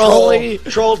 Trolly.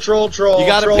 Troll. You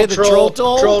gotta pay the troll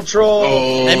toll? Troll.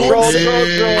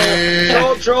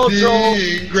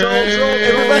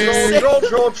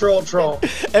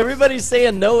 Everybody's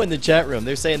saying no in the chat room.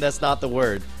 They're saying that's not the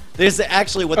word. This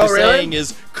actually what they're saying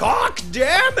is cock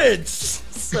damn it.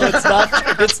 So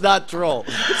it's not troll.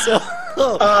 So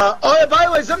by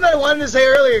the way, something I wanted to say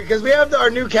earlier, because we have our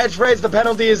new catchphrase, the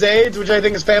penalty is AIDS, which I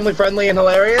think is family friendly and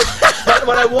hilarious. But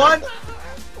what I want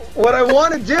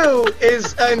to do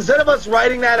is instead of us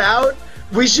writing that out,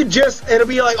 we should just, it'll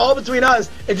be like all between us,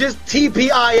 it's just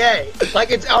TPIA.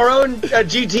 Like it's our own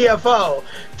GTFO.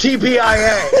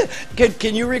 TPIA.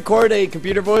 Can you record a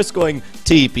computer voice going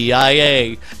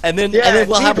TPIA? And then we'll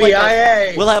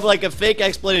TPIA. We'll have like a fake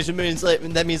explanation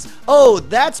that means, oh,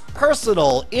 that's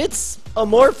personal. It's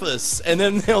amorphous. And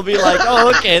then they'll be like, oh,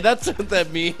 okay, that's what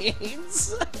that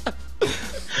means.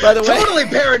 By the way, totally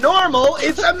paranormal.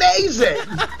 It's amazing.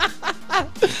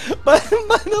 By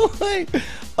the way,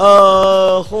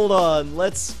 hold on.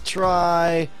 Let's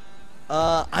try.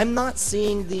 I'm not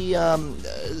seeing the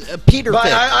Peter but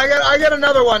thing. I got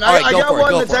another one. I got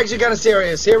one that's actually kind of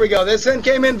serious. Here we go. This one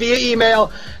came in via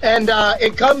email, and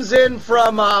it comes in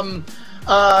from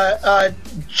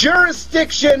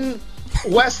Jurisdiction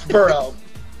Westboro.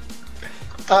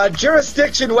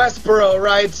 Jurisdiction Westboro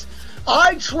writes,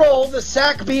 I troll the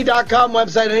SACB.com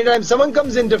website anytime someone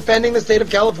comes in defending the state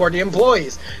of California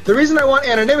employees. The reason I want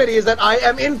anonymity is that I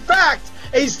am, in fact,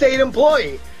 a state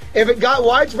employee. If it got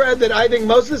widespread that I think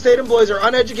most of the state employees are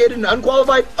uneducated and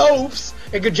unqualified oafs,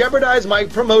 it could jeopardize my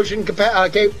promotion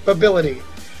capability.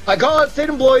 I call out state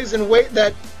employees and waste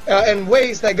that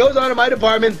goes on in my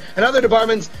department and other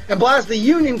departments and blast the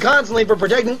union constantly for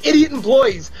protecting idiot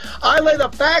employees. I lay the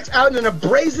facts out in an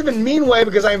abrasive and mean way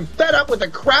because I'm fed up with the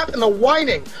crap and the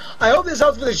whining. I hope this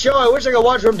helps for the show. I wish I could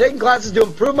watch from taking classes to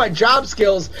improve my job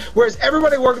skills, whereas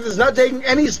everybody working is not taking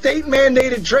any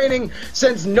state-mandated training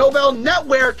since Nobel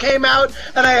Netware came out,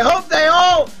 and I hope they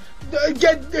all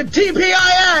get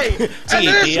TPIA. And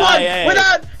this one,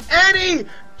 without any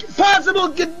possible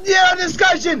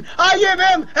discussion, I give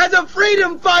him as a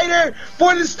freedom fighter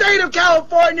for the state of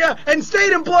California and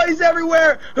state employees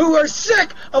everywhere who are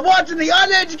sick of watching the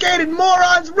uneducated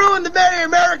morons ruin the very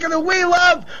America that we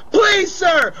love. Please,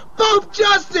 sir, Pope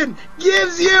Justin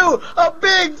gives you a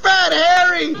big fat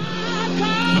hairy.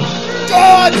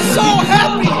 Oh, I'm so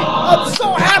happy! I'm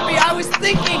so happy! I was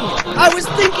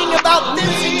thinking about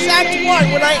this exact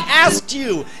one when I asked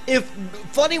you if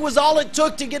funny was all it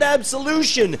took to get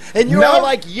absolution, and you're all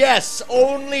like, yes,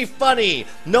 only funny.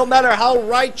 No matter how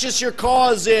righteous your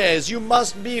cause is, you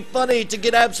must be funny to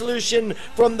get absolution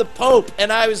from the Pope.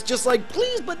 And I was just like,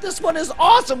 please, but this one is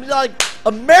awesome. You're like,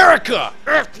 America!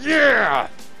 Yeah!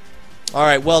 All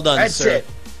right, well done, That's sir. it.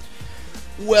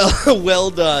 Well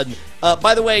done.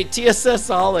 By the way,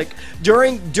 TSSaholic,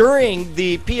 during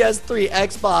the PS3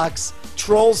 Xbox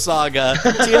Troll Saga,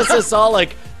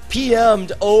 TSSaholic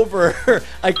PM'd over.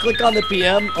 I click on the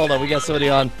PM. Hold on, we got somebody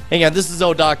on. Hang on, this is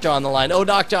O Doctor on the line. O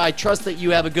Doctor, I trust that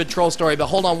you have a good troll story, but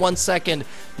hold on 1 second.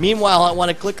 Meanwhile, I want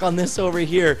to click on this over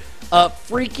here.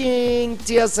 Freaking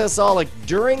TSSaholic,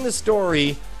 during the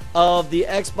story of the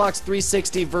Xbox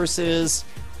 360 versus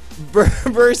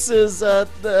versus the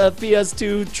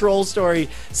PS2 troll story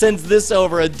sends this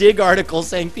over, a dig article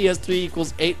saying PS3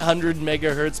 equals 800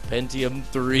 megahertz Pentium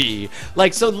 3.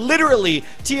 Like, so literally,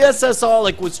 TSSR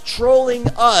like was trolling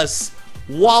us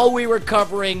while we were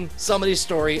covering somebody's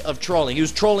story of trolling. He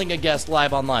was trolling a guest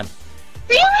live online.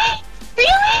 Really?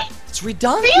 Really? It's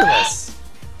ridiculous.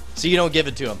 So you don't give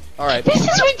it to him. All right. This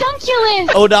is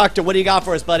ridiculous. Oh, Doctor, what do you got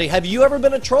for us, buddy? Have you ever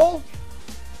been a troll?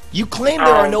 You claim there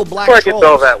are no black before trolls.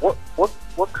 I get to all that,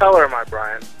 what color am I,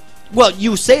 Brian? Well,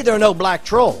 you say there are no black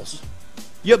trolls.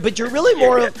 Yeah, but you're really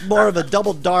more of a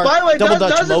double Dutch mocha.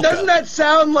 Doesn't that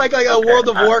sound like a World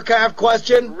of Warcraft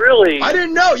question? Really? I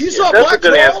didn't know. You saw a that's black a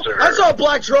good troll? answer. I saw a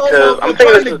black troll. I'm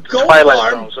thinking this is the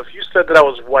Twilight Zone, so if you said that I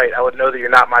was white, I would know that you're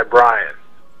not my Brian.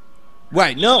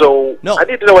 Right, no. So, no. I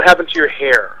need to know what happened to your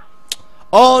hair.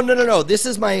 Oh, no. This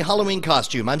is my Halloween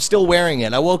costume. I'm still wearing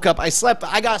it. I woke up, I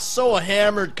got so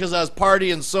hammered because I was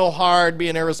partying so hard,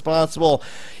 being irresponsible.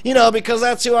 You know, because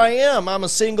that's who I am. I'm a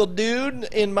single dude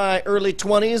in my early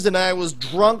 20s, and I was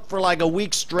drunk for like a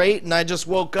week straight, and I just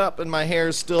woke up, and my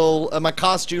hair's still, my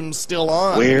costume's still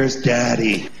on. Where's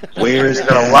Daddy? Where's You're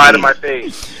Daddy? gonna lie to my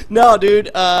face. No,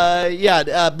 dude.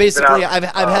 Basically, I've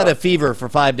had a fever for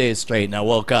 5 days straight, and I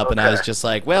woke up, and I was just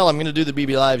like, well, I'm gonna do the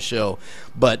BB Live show,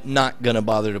 but not gonna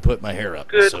bother to put my hair up.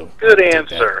 Good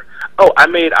answer. Oh, I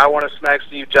made I Want to Smack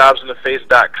Steve Jobs in the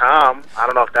Face.com. I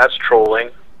don't know if that's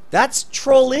trolling. That's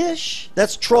trollish.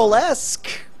 That's troll-esque.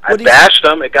 I bashed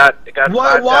them. It got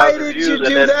Why 5,000 did views, you and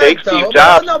do then that, fake though? Steve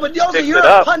Jobs No, but also picked you're it a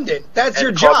up pundit. That's and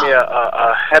your called job. me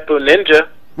a Heppo Ninja.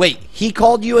 Wait, he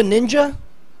called you a ninja?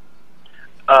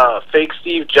 Fake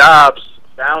Steve Jobs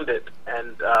found it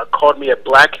and called me a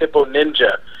black hippo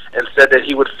ninja and said that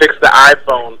he would fix the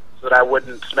iPhone so that I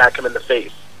wouldn't smack him in the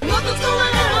face.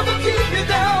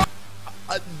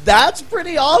 That's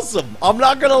pretty awesome. I'm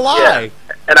not gonna lie.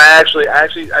 Yeah. And I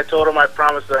told him I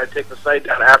promised that I'd take the site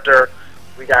down after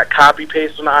we got copy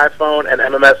paste on the iPhone and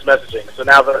MMS messaging. So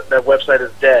now the website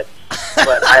is dead.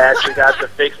 But I actually got to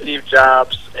fake Steve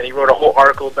Jobs, and he wrote a whole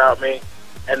article about me,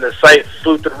 and the site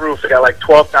flew through the roof. It got like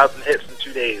 12,000 hits in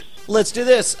 2 days. Let's do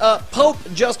this. Pope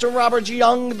Justin Robert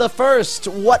Young the First.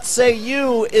 What say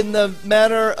you in the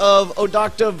matter of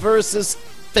Odocta versus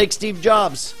fake Steve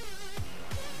Jobs?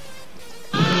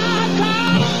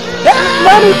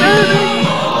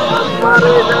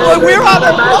 Boy, we're on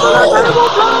a roll!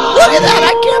 Look at that!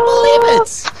 I can't believe it!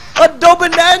 A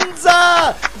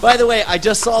Dobonanza! By the way, I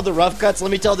just saw the rough cuts.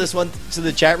 Let me tell this one to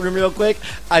the chat room real quick.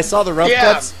 I saw the rough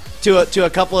cuts to a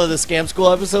couple of the Scam School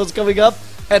episodes coming up,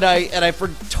 and I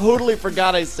totally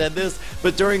forgot I said this,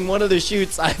 but during one of the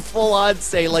shoots, I full on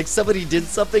say like somebody did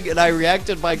something, and I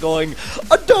reacted by going,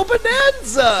 a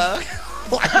Dobonanza!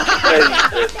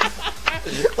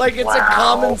 Like it's a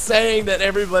common saying that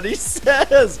everybody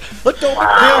says. But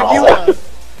don't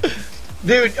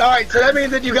Dude, all right, so that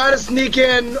means that you got to sneak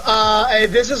in a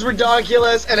This Is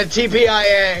Ridiculous and a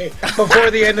TPIA before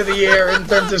the end of the year in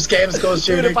terms of Scam School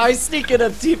shooting. Dude, if I sneak in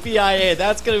a TPIA,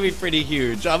 that's going to be pretty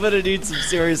huge. I'm going to need some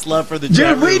serious love for the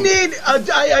chat room. We need,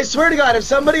 I swear to God, if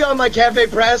somebody on my Cafe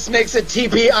Press makes a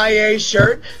TPIA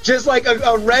shirt, just like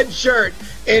a red shirt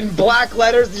in black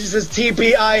letters that just says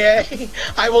TPIA,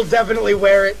 I will definitely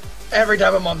wear it every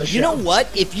time I'm on the show. You know what?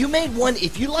 If you made one,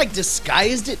 if you like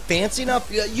disguised it fancy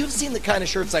enough, you've seen the kind of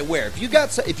shirts I wear.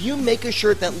 If you make a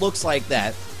shirt that looks like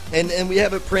that, and we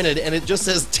have it printed, and it just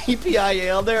says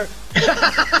TPIA on there,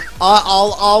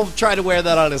 I'll try to wear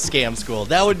that on a Scam School.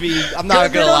 That would be, I'm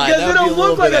not gonna lie, because it'll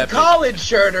look like a college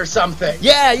shirt or something.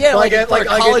 Yeah, like a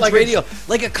college like radio,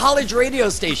 like a college radio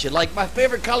station, like my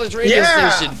favorite college radio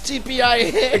station,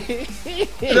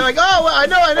 TPIA. They're like, oh, well, I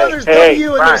know, there's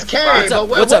W and there's K.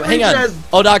 What's up? Hang on.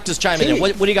 Odocta's chiming in.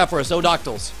 What do you got for us,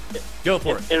 Odoctals? Go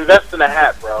for it. Invest in a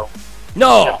hat, bro.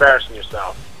 No. You're embarrassing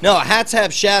yourself. No, hats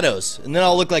have shadows, and then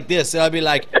I'll look like this, and I'll be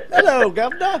like, hello,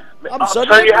 Governor. I'm I'll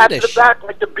suddenly turn your hat British. to the back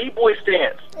like the B-boy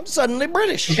stance. I'm suddenly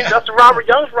British. Justin Robert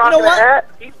Young's rocking a hat.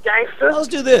 He's gangster. Let's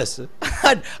do this.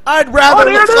 I'd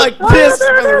rather look like this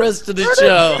for the rest of the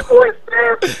show.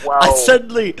 Wow. I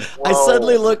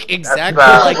suddenly look exactly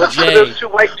like Jay.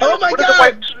 Oh my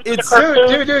God! It's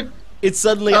dude. It's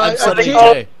suddenly I'm suddenly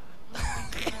Jay.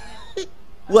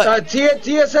 What?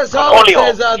 TSS Hall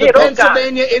says the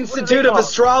Pennsylvania Institute of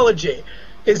Astrology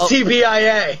is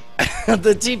TPIA.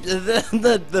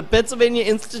 the Pennsylvania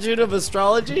Institute of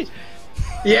Astrology?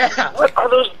 Yeah. What are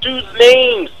those dudes'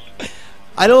 names?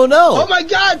 I don't know. Oh my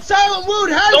God, Silent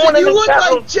Wood has it. You look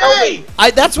like Jay.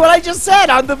 That's what I just said.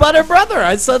 I'm the butter brother.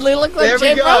 I suddenly look like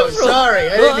Jay. There we go. Sorry,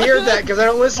 I didn't hear that because I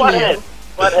don't listen to you.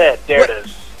 Butthead. There it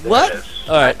is. What?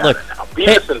 All right, look.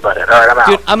 Beavis and Butthead. All right, I'm out.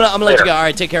 Dude, I'm gonna let you Later. go. All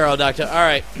right, take care, old doctor. All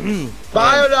right.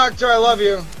 Bye, doctor. I love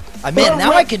you. Man,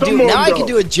 now I can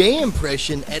do a Jay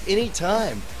impression at any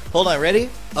time. Hold on, ready?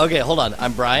 Okay, hold on.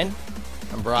 I'm Brian.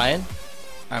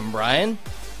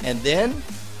 And then,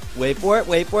 wait for it.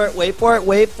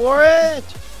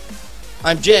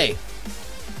 I'm Jay.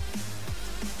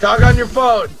 Talk on your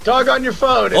phone.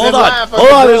 Hold on. Laugh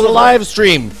There's a live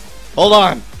stream. Hold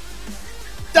on.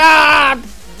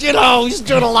 He's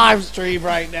doing a live stream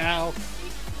right now.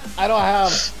 I don't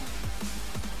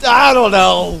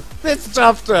know. It's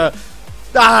tough to.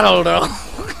 I don't know.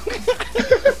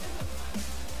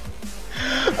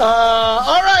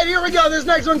 All right, here we go. This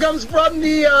next one comes from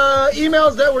the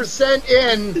emails that were sent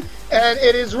in, and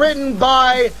it is written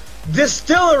by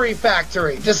Distillery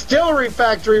Factory. Distillery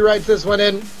Factory writes this one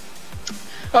in.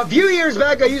 A few years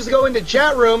back, I used to go into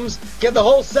chat rooms, get the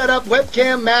whole setup,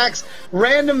 webcam max,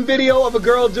 random video of a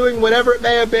girl doing whatever it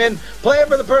may have been, play it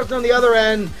for the person on the other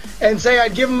end, and say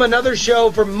I'd give them another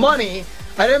show for money.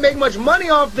 I didn't make much money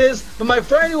off this, but my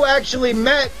friend who actually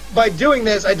met by doing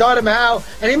this, I taught him how,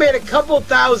 and he made a couple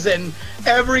thousand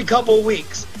every couple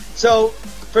weeks. So,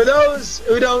 for those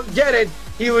who don't get it,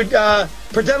 he would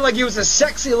pretend like he was a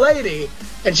sexy lady,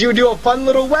 and she would do a fun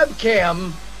little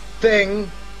webcam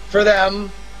thing for them.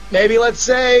 Maybe, let's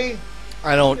say...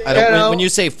 I don't. When you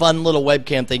say fun little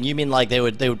webcam thing, you mean like they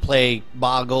would play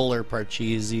Boggle or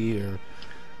Parcheesi or...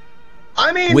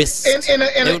 I mean, Whist. in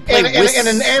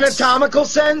an anatomical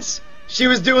sense, she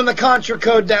was doing the contra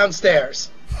code downstairs.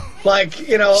 Like,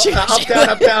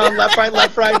 up, down,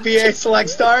 left, right, BA, select,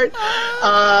 start.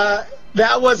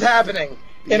 That was happening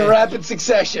in rapid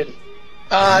succession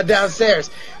downstairs.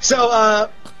 So,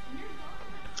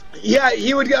 yeah,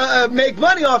 he would make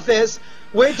money off this,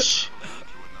 which,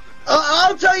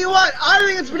 I'll tell you what, I don't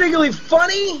think it's particularly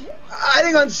funny. I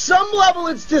think on some level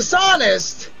it's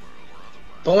dishonest.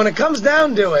 But when it comes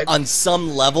down to it... On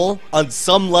some level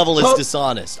it's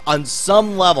dishonest. On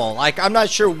some level. Like, I'm not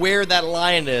sure where that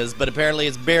line is, but apparently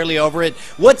it's barely over it.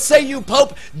 What say you,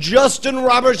 Pope Justin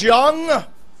Roberts Young?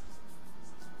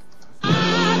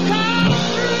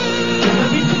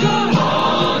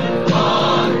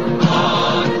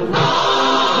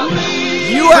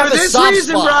 You have for this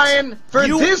reason, spot. Brian, for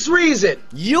this reason,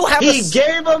 he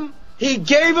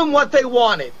gave them what they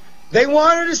wanted. They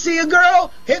wanted to see a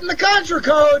girl hitting the contra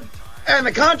code, and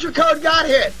the contra code got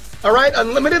hit. All right,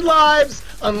 unlimited lives,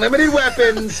 unlimited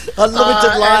weapons,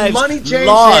 unlimited lives, and money changed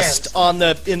lost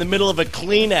hands. in the middle of a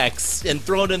Kleenex and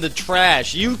thrown in the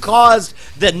trash. You caused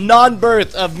the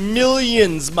non-birth of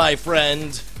millions, my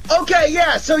friend. Okay,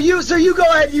 yeah. So you go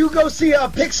ahead. You go see a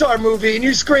Pixar movie and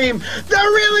you scream, "There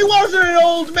really wasn't an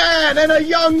old man and a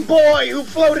young boy who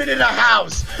floated in a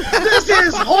house. This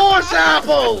is horse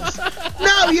apples."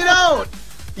 No, you don't.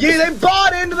 They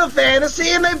bought into the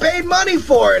fantasy and they paid money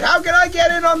for it. How can I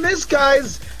get in on this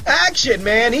guy's action,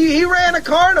 man? He ran a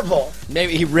carnival.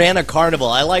 Maybe he ran a carnival.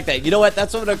 I like that. You know what?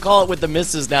 That's what I'm gonna call it with the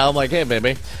missus now. I'm like, hey,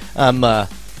 baby, I'm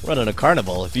running a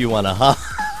carnival. If you want to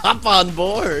hop on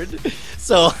board.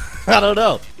 So, I don't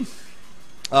know.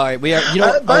 All right, we are. You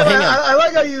know, hang on. I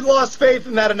like how you lost faith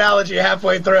in that analogy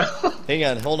halfway through. Hang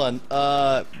on, hold on.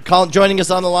 Joining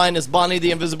us on the line is Bonnie, the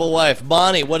Invisible Wife.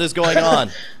 Bonnie, what is going on?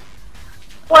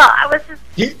 Well, I was just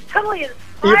totally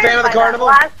inspired. Are you a fan of the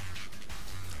carnival?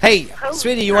 Hey,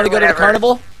 sweetie, you want to go to the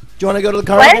carnival? Do you want to go to the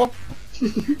carnival? What?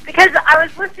 Because I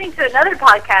was listening to another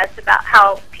podcast about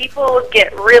how people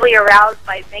get really aroused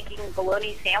by making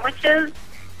bologna sandwiches.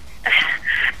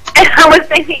 And I was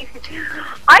thinking,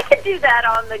 I could do that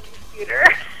on the computer.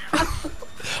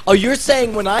 Oh, you're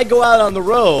saying when I go out on the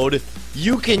road,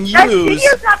 you can use... That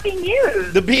studio's not being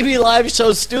used. The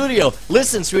BBLiveShow studio.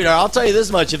 Listen, sweetheart, I'll tell you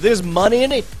this much. If there's money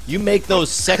in it, you make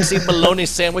those sexy bologna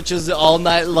sandwiches all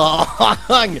night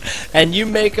long. And you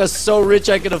make us so rich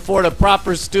I can afford a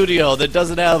proper studio that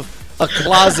doesn't have a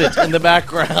closet in the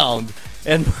background.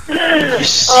 And all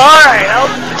right, I'll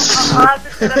have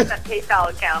to set up that PayPal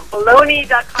account,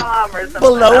 baloney.com or something.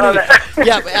 Baloney.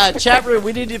 Yeah, chat room,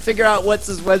 we need to figure out what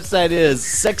his website is.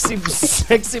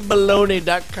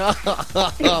 Sexybaloney.com.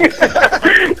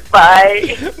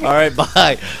 Bye. All right,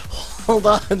 bye. Hold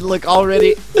on, look,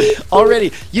 already.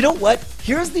 You know what?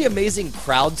 Here's the amazing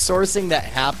crowdsourcing that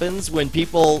happens when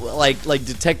people like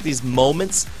detect these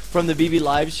moments from the BB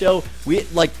Live show.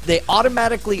 They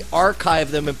automatically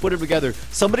archive them and put them together.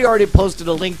 Somebody already posted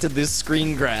a link to this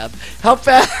screen grab. How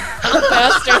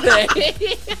fast are they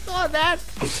on that?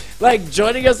 Like,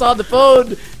 joining us on the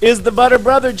phone is the Butter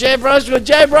Brother, Jay Brushwood.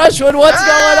 Jay Brushwood, what's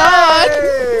going on?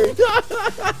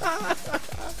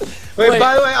 Wait,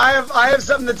 by the way, I have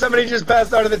something that somebody just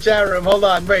passed out of the chat room. Hold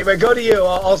on. Wait, go to you.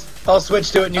 I'll switch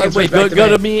to it and you can switch back to go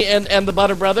me. to me and the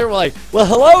Butter Brother. We're like, well,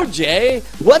 hello, Jay.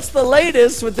 What's the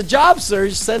latest with the job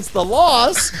search since the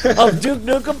loss of Duke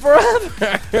Nukem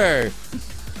Forever?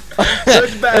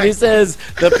 Switch back. And he says,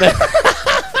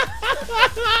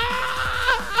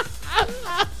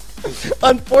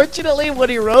 unfortunately, what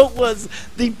he wrote was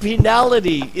the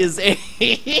penalty is 8.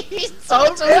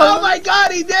 Oh my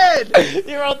God, he did!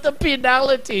 He wrote the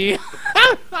penalty.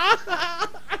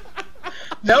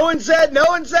 No one said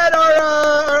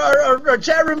our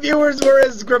chat room viewers were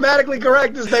as grammatically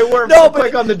correct as they were. No,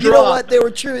 quick but on the draw. you know what? They were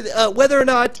true. Whether or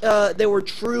not they were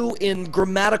true in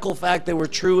grammatical fact, they were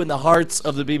true in the hearts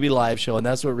of the BB Live Show, and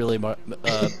that's what really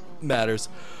matters.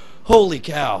 Holy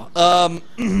cow.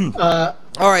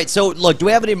 All right, so look, do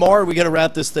we have any more? Or are we gonna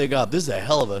wrap this thing up? This is a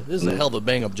hell of a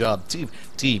bang up job.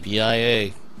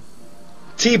 TPIA.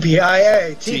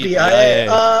 TPIA.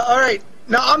 All right.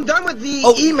 Now I'm done with the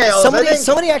emails.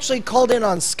 Somebody actually called in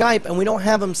on Skype, and we don't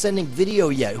have them sending video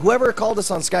yet. Whoever called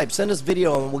us on Skype, send us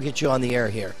video, and we'll get you on the air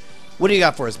here. What do you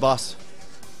got for us, boss?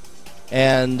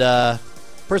 And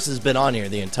person's been on here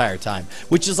the entire time,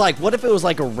 which is like, what if it was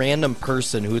like a random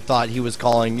person who thought he was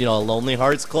calling, you know, a Lonely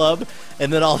Hearts Club,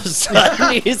 and then all of a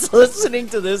sudden he's listening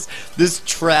to this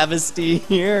travesty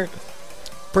here.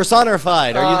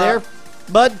 Personified, are you there,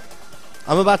 bud?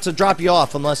 I'm about to drop you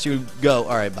off unless you go.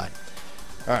 All right, bye.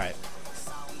 All right.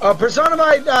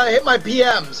 Personified hit my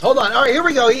PMs. Hold on. All right, here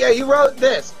we go. He wrote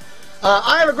this.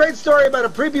 I have a great story about a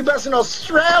prepubescent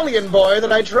Australian boy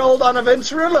that I trolled on a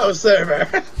Venturillo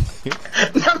server.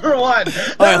 Number one.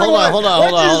 All right, hold on.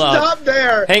 Let's just stop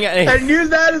there Hang on. and use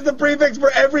that as the prefix for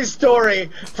every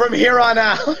story from here on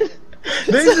out.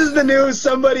 This is the news.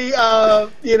 Somebody,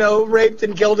 you know, raped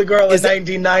and killed a girl in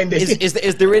 1990.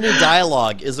 Is there any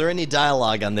dialogue? Is there any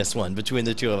dialogue on this one between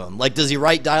the two of them? Like, does he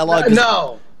write dialogue?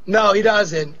 No, he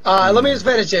doesn't. Let me just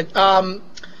finish it.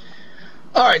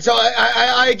 All right, so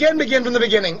I again begin from the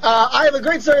beginning. I have a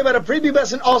great story about a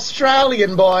prepubescent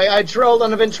Australian boy I trolled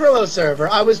on a Venturillo server.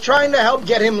 I was trying to help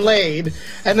get him laid,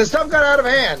 and the stuff got out of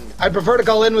hand. I'd prefer to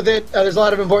call in with it. There's a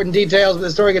lot of important details, but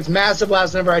the story gets massive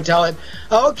last whenever I tell it.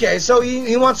 Okay, so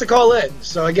he wants to call in,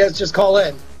 so I guess just call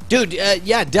in. Dude,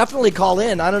 yeah, definitely call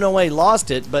in. I don't know why he lost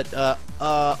it, but,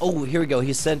 oh, here we go.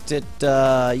 He sent it,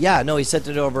 yeah, no, he sent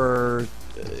it over,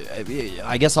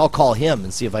 I guess I'll call him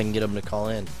and see if I can get him to call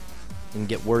in and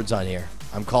get words on here.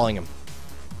 I'm calling him.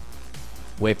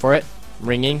 Wait for it.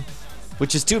 Ringing.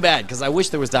 Which is too bad, because I wish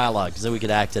there was dialogue, because then we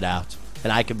could act it out.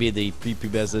 And I could be the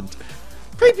prepubescent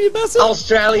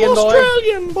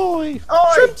Australian boy.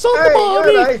 Oh, Shrimps on the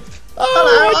barbie.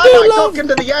 Hello, I like talking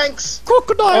to the Yanks.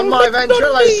 Crocodile on my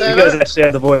Venturillo server. You guys actually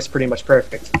have the voice pretty much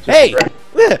perfect. Hey,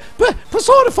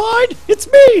 personified,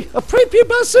 it's me, a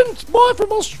prepubescent boy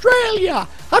from Australia.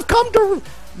 I've come to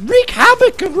wreak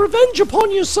havoc and revenge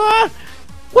upon you, sir.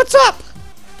 What's up?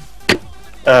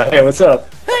 Hey, what's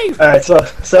up? Hey. All right, so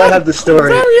I have the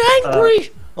story. I'm very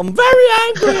angry. I'm very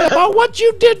angry about what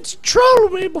you did to troll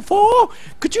me before.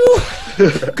 Could you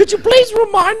please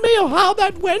remind me of how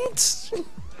that went?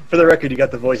 For the record, you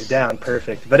got the voice down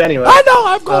perfect. But anyway. I know,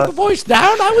 I've got the voice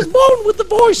down. I was born with the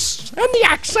voice and the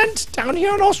accent down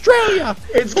here in Australia.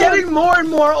 It's getting more and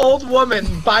more old woman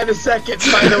by the second,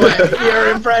 by the way,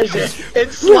 your impression.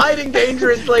 It's sliding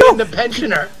dangerously into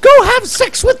pensioner. Go have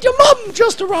sex with your mum,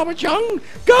 Justin Robert Young.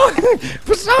 Go,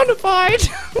 personified.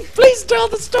 Please tell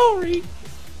the story.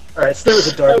 Alright, so there was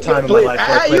a dark time in my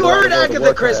life. You heard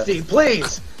Agatha Christie,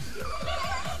 please.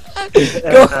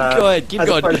 Go ahead, keep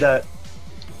going. Part of that,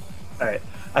 alright,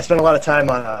 I spent a lot of time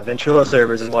on Venturillo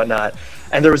servers and whatnot,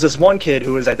 and there was this one kid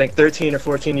who was, I think, 13 or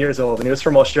 14 years old, and he was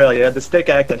from Australia. He had this thick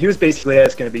accent. He was basically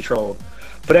asking to be trolled.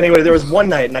 But anyway, there was one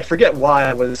night, and I forget why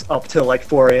I was up till like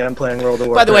 4 a.m. playing World of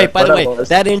Warcraft. By the way,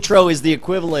 that intro is the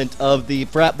equivalent of the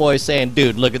frat boy saying,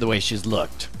 dude, look at the way she's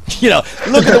looked. You know,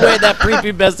 look at the way that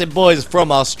prepubescent boy is from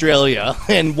Australia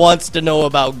and wants to know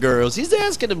about girls. He's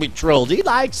asking to be trolled. He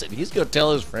likes it. He's going to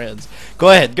tell his friends.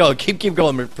 Go ahead. Go. Keep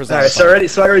going. Alright, so I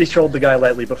already trolled the guy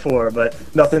lightly before, but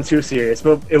nothing too serious.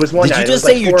 But it was one night. Did you just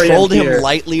say you trolled him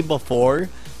lightly before?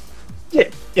 Yeah,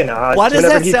 you know. Why does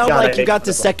that sound like you got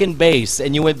to second base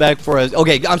and you went back for a...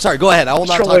 Okay, I'm sorry. Go ahead. I will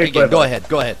not talk again. Go ahead.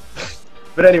 Go ahead.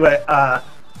 But anyway,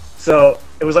 so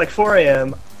it was like 4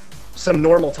 a.m., some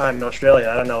normal time in Australia.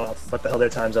 I don't know what the hell their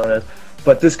time zone is.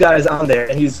 But this guy is on there,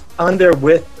 and he's on there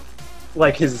with,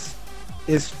 like, his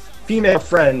female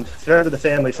friend of the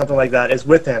family, something like that, is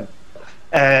with him.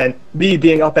 And me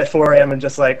being up at 4 a.m. and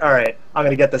just like, all right, I'm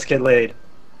going to get this kid laid.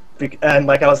 And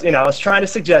like I was trying to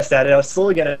suggest that, and I was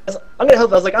slowly getting. I'm gonna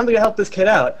help. I was like, I'm gonna help this kid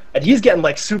out, and he's getting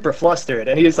like super flustered,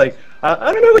 and he's like,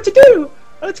 I don't know what to do.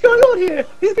 What's going on here?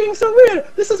 He's being so weird.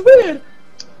 This is weird.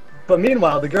 But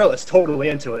meanwhile, the girl is totally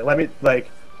into it.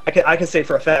 I can say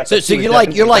for a fact. So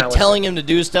you're like telling him to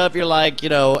do stuff. You're like,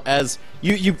 as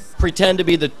you pretend to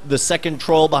be the second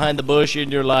troll behind the bush,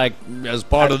 and you're like, as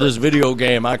part of this video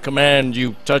game, I command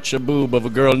you touch a boob of a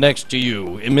girl next to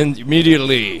you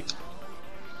immediately.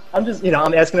 I'm just,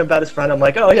 I'm asking him about his friend. I'm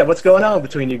like, oh yeah, what's going on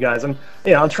between you guys? I'm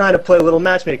trying to play a little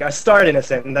matchmaker. I started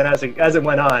innocent, and then as it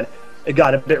went on, it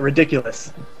got a bit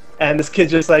ridiculous. And this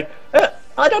kid's just like,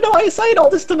 I don't know why you're saying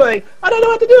all this to me. I don't know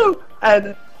what to do.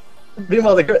 And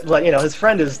meanwhile, his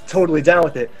friend is totally down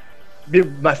with it.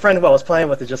 My friend who I was playing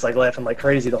with is just like laughing like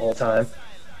crazy the whole time.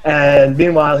 And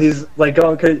meanwhile, he's like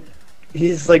going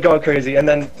crazy. And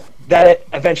then that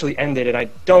eventually ended, and I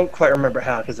don't quite remember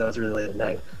how because that was really late at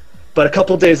night. But a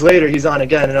couple days later, he's on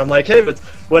again, and I'm like, hey, but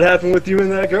what happened with you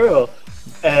and that girl?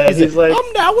 And he's like,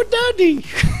 I'm now with Daddy.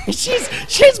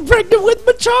 she's pregnant with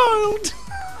my child.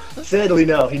 Sadly,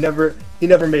 no. He never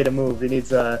made a move. He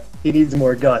needs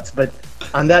more guts. But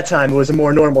on that time, it was a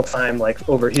more normal time, like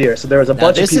over here. So there was a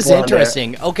bunch of people on there. This is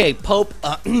interesting. Okay, Pope.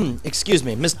 Excuse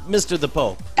me, Mr. the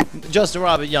Pope, Justin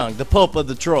Robert Young, the Pope of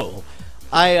the Troll.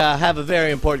 I have a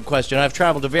very important question. I've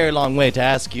traveled a very long way to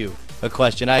ask you a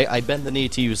question. I bend the knee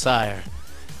to you, sire.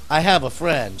 I have a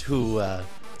friend who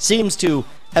seems to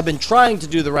have been trying to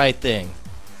do the right thing,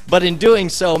 but in doing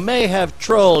so may have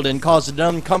trolled and caused an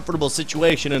uncomfortable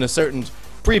situation in a certain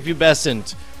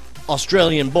prepubescent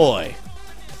Australian boy.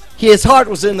 His heart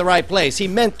was in the right place. He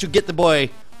meant to get the boy,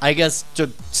 I guess, to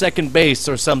second base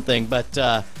or something, but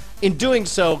in doing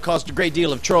so caused a great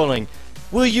deal of trolling.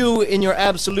 Will you, in your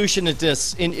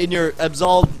absolutionist, in your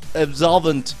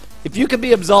absolvent, if you can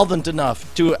be absolvent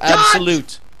enough to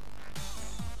absolute...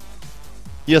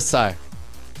 Yes, sire.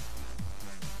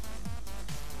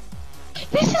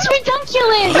 This is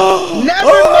ridiculous!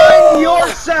 Never mind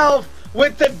yourself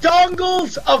with the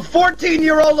dongles of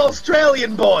 14-year-old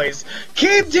Australian boys.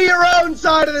 Keep to your own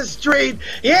side of the street.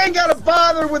 You ain't gotta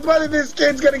bother with whether this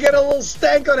kid's gonna get a little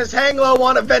stank on his hang-low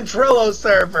on a Ventrilo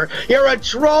server. You're a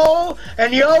troll,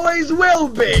 and you always will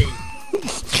be.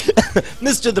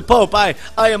 Mr. the Pope, I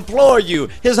implore you.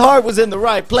 His heart was in the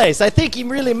right place. I think he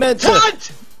really meant to...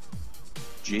 Cut!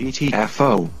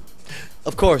 GTFO.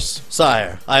 Of course,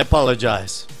 sire. I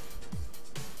apologize.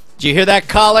 Did you hear that,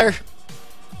 collar?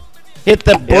 Hit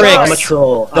the bricks. Yeah, I'm a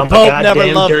troll. The I'm Pope a never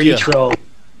loved dirty you.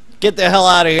 Get Get the hell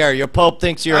out of here. Your Pope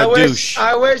thinks you're a douche.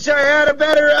 I wish I had a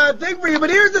better thing for you, but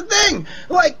here's the thing.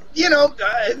 Like,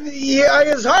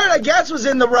 his heart, I guess, was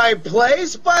in the right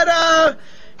place, but,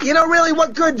 really,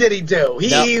 what good did he do?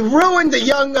 He ruined the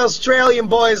young Australian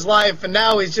boy's life, and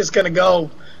now he's just going to go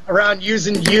around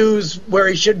using U's where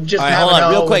he should just have hold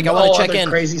on, real quick. I want to check in.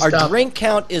 Crazy Our stuff. drink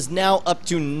count is now up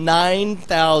to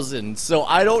 9,000. So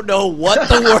I don't know what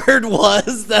the word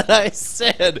was that I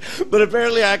said, but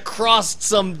apparently I crossed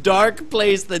some dark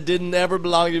place that didn't ever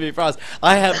belong to me. Crossed.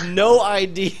 I have no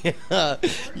idea.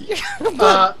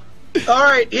 All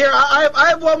right, here I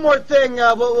have one more thing.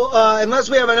 Unless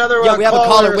we have another. Yeah, we have a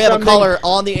caller. We have a something. caller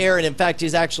on the air, and in fact,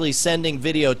 he's actually sending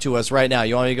video to us right now.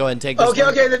 You want me to go ahead and take this?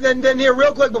 Okay. Then here,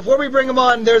 real quick, before we bring him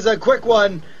on, there's a quick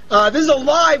one. This is a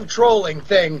live trolling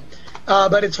thing.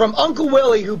 But it's from Uncle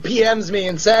Willie, who PMs me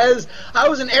and says, I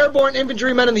was an airborne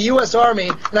infantryman in the U.S. Army,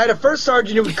 and I had a first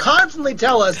sergeant who would constantly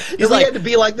tell us that we had to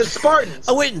be like the Spartans.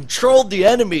 I went and trolled the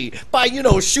enemy by,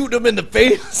 shooting them in the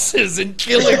faces and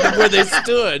killing them where they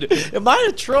stood. Am I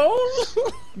a troll?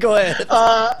 Go ahead.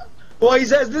 Well, he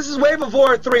says, this is way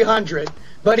before 300.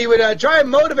 But he would try and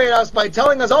motivate us by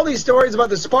telling us all these stories about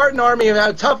the Spartan army and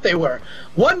how tough they were.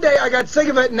 One day I got sick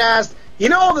of it and asked,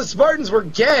 all the Spartans were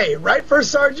gay, right,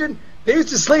 First Sergeant? They used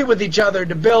to sleep with each other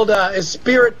to build a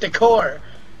spirit decor.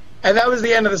 And that was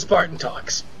the end of the Spartan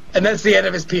talks. And that's the end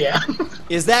of his PM.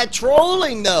 Is that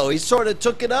trolling, though? He sort of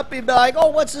took it up. He'd be like, oh,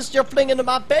 what's this you're flinging in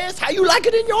my face? How you like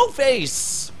it in your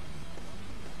face?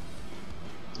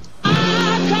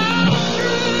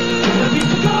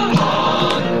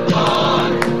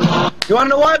 You want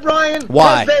to know why, Brian?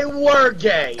 Why? Because they were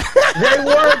gay. They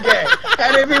were gay.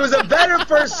 And if he was a better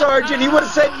first sergeant, he would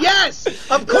have said, yes,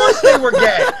 of course they were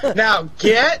gay. Now,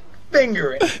 get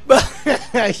fingering.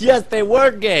 Yes, they were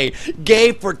gay.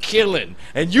 Gay for killing.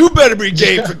 And you better be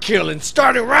gay for killing.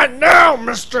 Starting right now,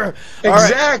 mister.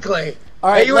 Exactly. All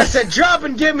right. And you would have said, drop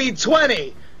and give me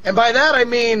 20. And by that, I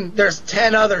mean there's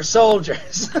 10 other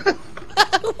soldiers.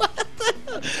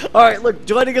 All right, look,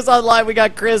 joining us online, we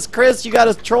got Chris. Chris, you got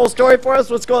a troll story for us?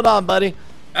 What's going on, buddy?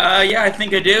 Yeah, I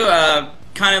think I do.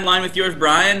 kind of in line with yours,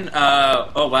 Brian.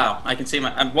 Oh wow, I can see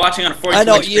I'm watching on a 42 I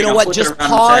know. inch You know screen. what? I'll flip Just it around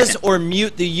in a pause second. or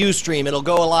mute the Ustream. It'll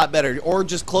go a lot better. Or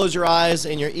just close your eyes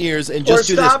and your ears and Or just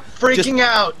do stop this. freaking Just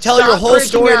out. Tell Stop your whole freaking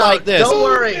story out. like this. Don't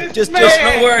worry. Just no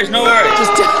worries, no worries.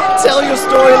 Just tell your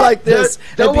story like this.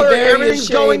 Don't and be worry. very Everything's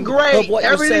ashamed going of great. what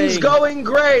you're Everything's saying. going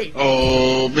great.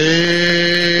 Oh,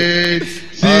 man.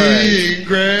 All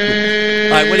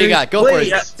right, what do you got? Go for it.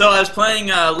 Yeah, so I was playing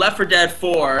Left 4 Dead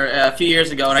 4 a few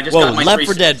years ago, and I just got my Left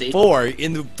 4 Dead 360. 4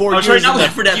 in the 4 Oh, years sorry, not in the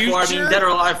Left 4 Dead 4. I future? mean Dead or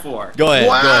Alive 4. Go ahead.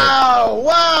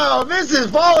 Wow, this is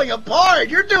falling apart.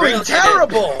 You're doing Real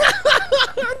terrible.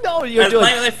 No, I was playing with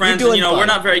my friends, and we're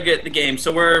not very good at the game,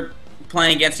 so we're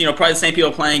playing against, probably the same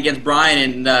people playing against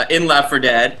Brian in Left 4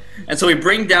 Dead, and so we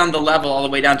bring down the level all the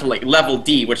way down to like level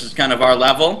D, which is kind of our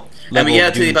level. And we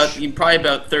get to probably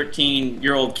about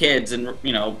 13-year-old kids, and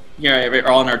here we're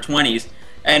all in our 20s.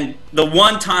 And the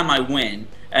one time I win,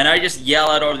 and I just yell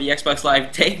out over the Xbox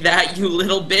Live, "Take that, you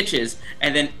little bitches!"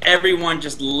 And then everyone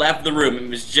just left the room. It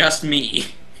was just me.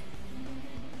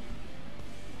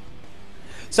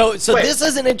 So this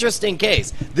is an interesting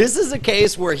case. This is a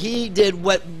case where he did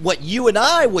what you and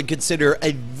I would consider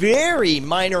a very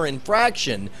minor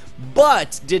infraction,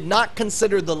 but did not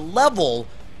consider the level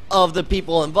of the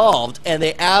people involved, and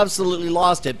they absolutely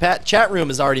lost it. Chat room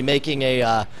is already making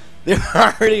a they're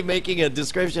already making a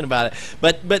description about it.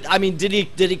 But I mean, did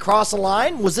he cross a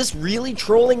line? Was this really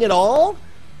trolling at all?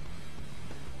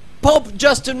 Pope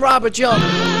Justin Robert Young.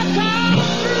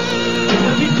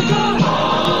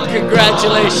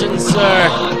 Congratulations, sir.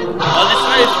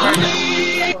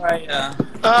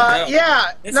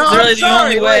 Yeah. This is really the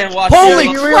only way I watch Holy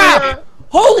it. crap!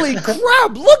 Holy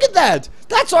crap! Look at that!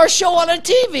 That's our show on a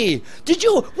TV.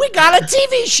 We got a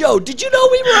TV show. Did you know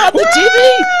we were on the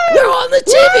TV? We're on the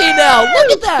TV now.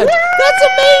 Look at that. That's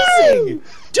amazing.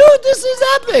 Dude, this is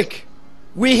epic.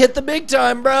 We hit the big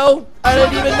time, bro. I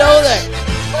didn't even know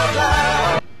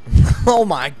that. Oh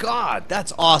my God,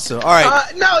 that's awesome. All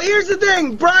right. No, here's the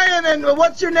thing, Brian, and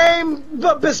what's your name?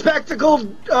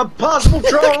 Bespectacled possible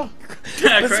troll.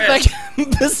 I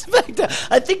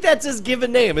think that's his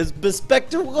given name. Is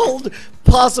bespectacled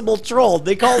possible troll.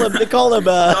 They call him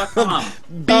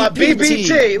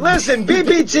BBT. Listen,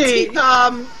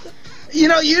 BBT. You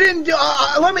didn't do.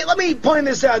 Let me point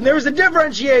this out. There was a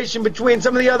differentiation between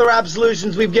some of the other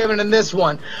absolutions we've given in this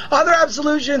one. Other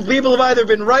absolutions, people have either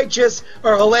been righteous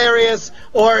or hilarious,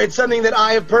 or it's something that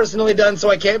I have personally done, so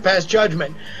I can't pass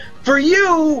judgment. For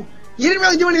you didn't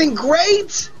really do anything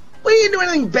great. Well, you didn't do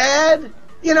anything bad.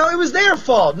 It was their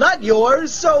fault, not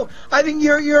yours. So I think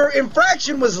your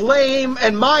infraction was lame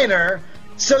and minor.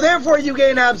 So therefore, you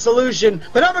gain absolution,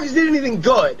 but not because you did anything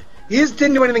good. You just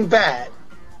didn't do anything bad.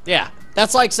 Yeah.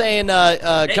 That's like saying,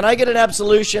 can I get an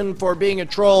absolution for being a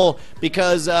troll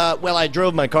because, I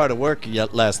drove my car to work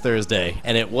last Thursday,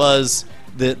 and it was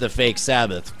the fake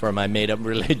Sabbath for my made-up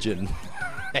religion.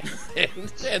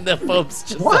 and the folks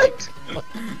just... What?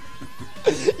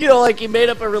 Like he made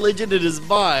up a religion in his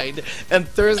mind, and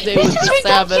Thursday was the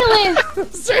Sabbath.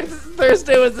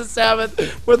 Thursday was the Sabbath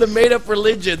for the made-up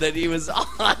religion that he was on.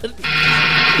 I didn't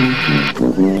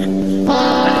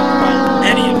find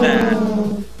any of that.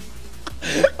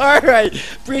 All right,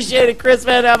 appreciate it, Chris,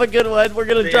 man. Have a good one. We're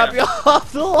gonna drop you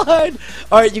off the line.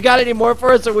 All right, you got any more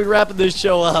for us, or are we wrapping this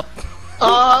show up?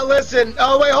 Listen.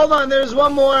 Oh wait, hold on. There's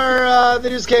one more that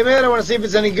just came in. I want to see if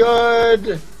it's any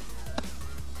good.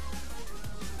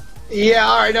 Yeah,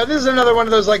 all right. Now this is another one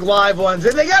of those like live ones.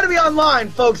 They got to be online,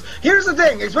 folks. Here's the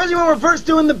thing, especially when we're first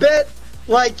doing the bit.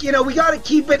 Like, we got to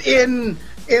keep it in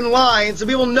line so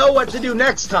people know what to do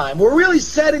next time. We're really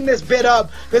setting this bit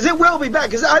up because it will be back.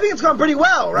 Because I think it's gone pretty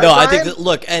well, right? No, Brian? I think that,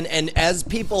 look, and as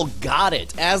people got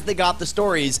it, as they got the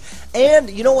stories, and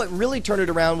you know what really turned it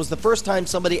around was the first time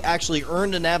somebody actually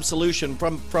earned an absolution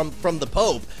from the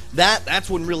Pope. That's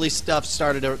when really stuff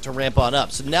started to ramp on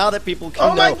up. So now that people can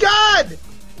Oh my God!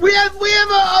 We have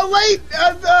a late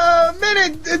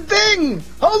minute thing.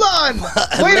 Hold on.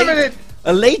 Wait a minute.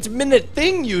 A late minute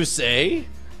thing, you say?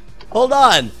 Hold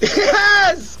on.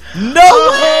 Yes. No way.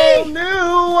 Whole new world.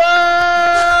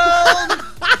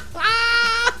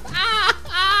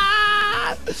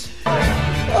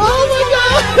 Oh my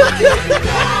God.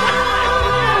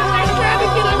 I'm trying to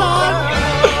get it on.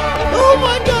 Oh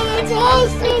my God, that's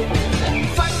awesome.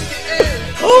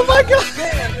 Oh my God.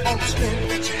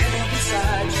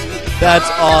 That's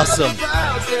awesome.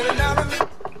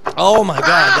 Oh my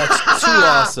God, that's too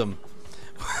awesome.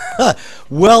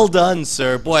 Well done,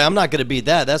 sir. Boy, I'm not going to beat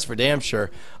that. That's for damn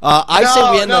sure. I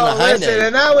say we end on a high note.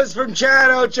 And that was from Chad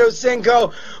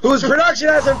Ochocinco, whose production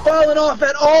hasn't fallen off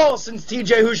at all since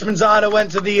TJ Houshmandzadeh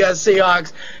went to the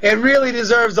Seahawks. It really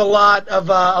deserves a lot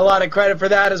of credit for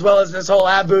that, as well as this whole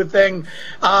Abu thing.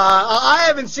 I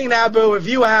haven't seen Abu. If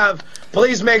you have,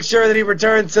 please make sure that he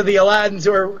returns to the Aladdins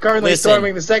who are currently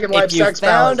storming the Second Life Sex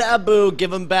Palace. If you found Abu,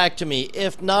 give him back to me.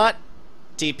 If not,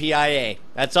 TPIA.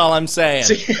 That's all I'm saying.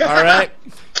 All right?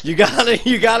 You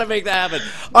gotta make that happen.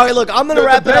 All right, look, I'm gonna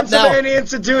wrap it up now. The Pennsylvania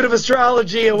Institute of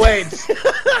Astrology awaits.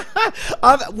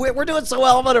 We're doing so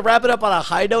well. I'm gonna wrap it up on a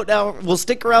high note now. We'll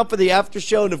stick around for the after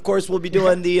show, and of course, we'll be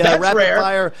doing the rapid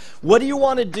fire. What do you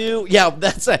want to do? Yeah,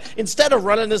 that's instead of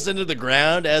running this into the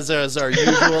ground as our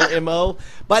usual mo.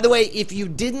 By the way, if you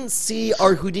didn't see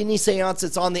our Houdini seance,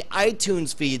 it's on the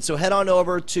iTunes feed. So head on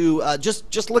over to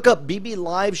just look up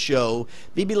BBLiveShow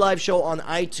on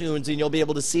iTunes, and you'll be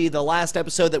able to see the last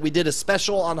episode that we did a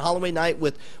special on Halloween night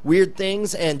with Weird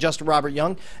Things and Justin Robert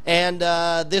Young. And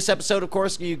this episode, of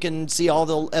course, you can see all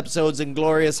the episodes in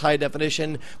glorious high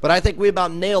definition. But I think we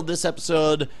about nailed this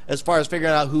episode as far as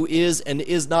figuring out who is and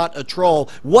is not a troll.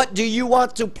 What do you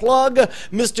want to plug,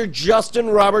 Mr. Justin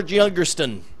Robert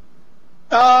Youngerston?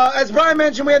 As Brian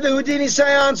mentioned, we had the Houdini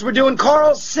seance. We're doing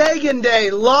Carl Sagan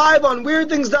Day live on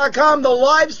WeirdThings.com. The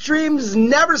live streams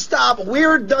never stop.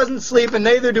 Weird doesn't sleep, and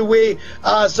neither do we.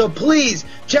 So please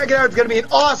check it out. It's going to be an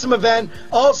awesome event.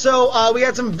 Also, we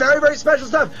had some very, very special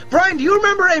stuff. Brian, do you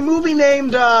remember a movie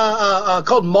named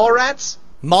called Mallrats?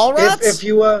 Mallrats? If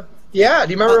you, yeah.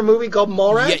 Do you remember a movie called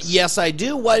Mallrats? Yes, I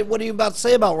do. What are you about to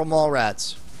say about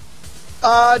Mallrats?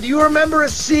 Do you remember a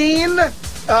scene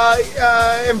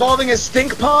involving a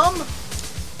stink palm?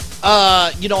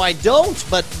 I don't,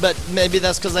 but maybe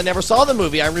that's because I never saw the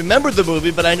movie. I remembered the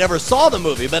movie, but I never saw the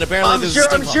movie. But apparently,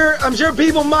 I'm sure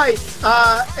people might.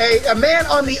 A man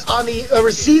on the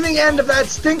receiving end of that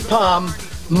stink palm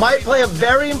might play a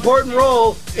very important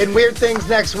role in Weird Things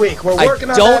next week. We're working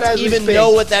on that as we speak. I don't even know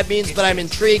what that means, but I'm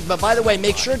intrigued. But by the way,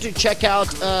 make sure to check out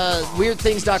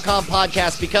WeirdThings.com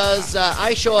podcast, because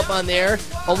I show up on there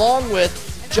along with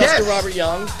Justin Robert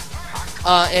Young,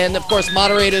 and of course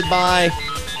moderated by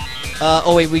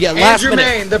we got last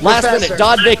minute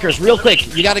Dodd Vickers. Real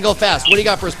quick, you got to go fast. What do you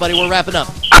got for us, buddy? We're wrapping up.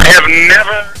 I have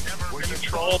never been a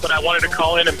troll, but I wanted to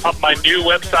call in and pump my new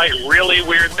website,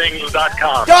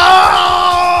 ReallyWeirdThings.com.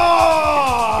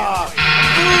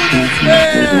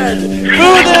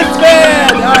 Boo this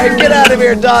man! All right, get out of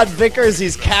here, Dodd Vickers.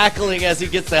 He's cackling as he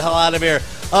gets the hell out of here.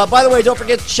 By the way, don't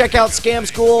forget to check out Scam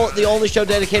School, the only show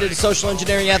dedicated to social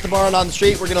engineering at the bar and on the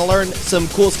street. We're going to learn some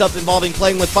cool stuff involving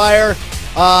playing with fire.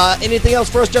 Anything else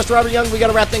for us, Justin Robert Young? We got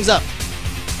to wrap things up.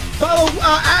 Follow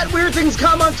at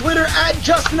WeirdThingsCom on Twitter, at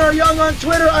Justin R. Young on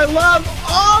Twitter. I love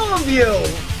all of you.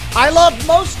 I love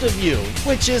most of you,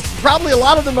 which is probably a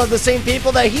lot of them are the same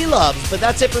people that he loves. But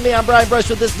that's it for me. I'm Brian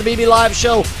Brushwood. This is the BB Live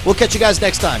Show. We'll catch you guys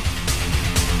next time.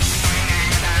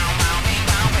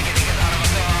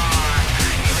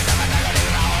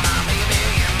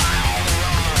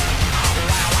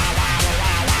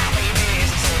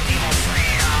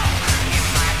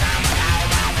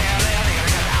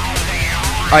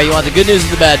 All right, you want the good news or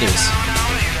the bad news?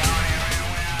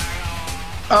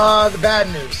 The bad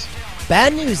news.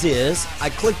 Bad news is I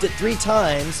clicked it 3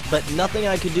 times, but nothing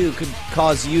I could do could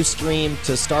cause Ustream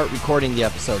to start recording the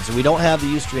episode. So we don't have the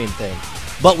Ustream thing,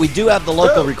 but we do have the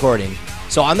local recording.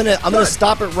 So I'm gonna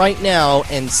stop it right now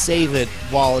and save it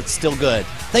while it's still good.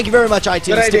 Thank you very much,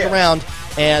 iTunes. Stick around,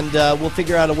 and we'll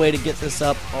figure out a way to get this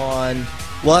up on.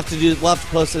 We'll have to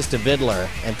post this to Vidler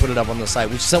and put it up on the site,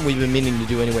 which is something we've been meaning to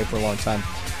do anyway for a long time.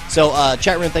 So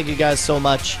chat room, thank you guys so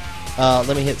much.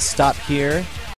 Let me hit stop here.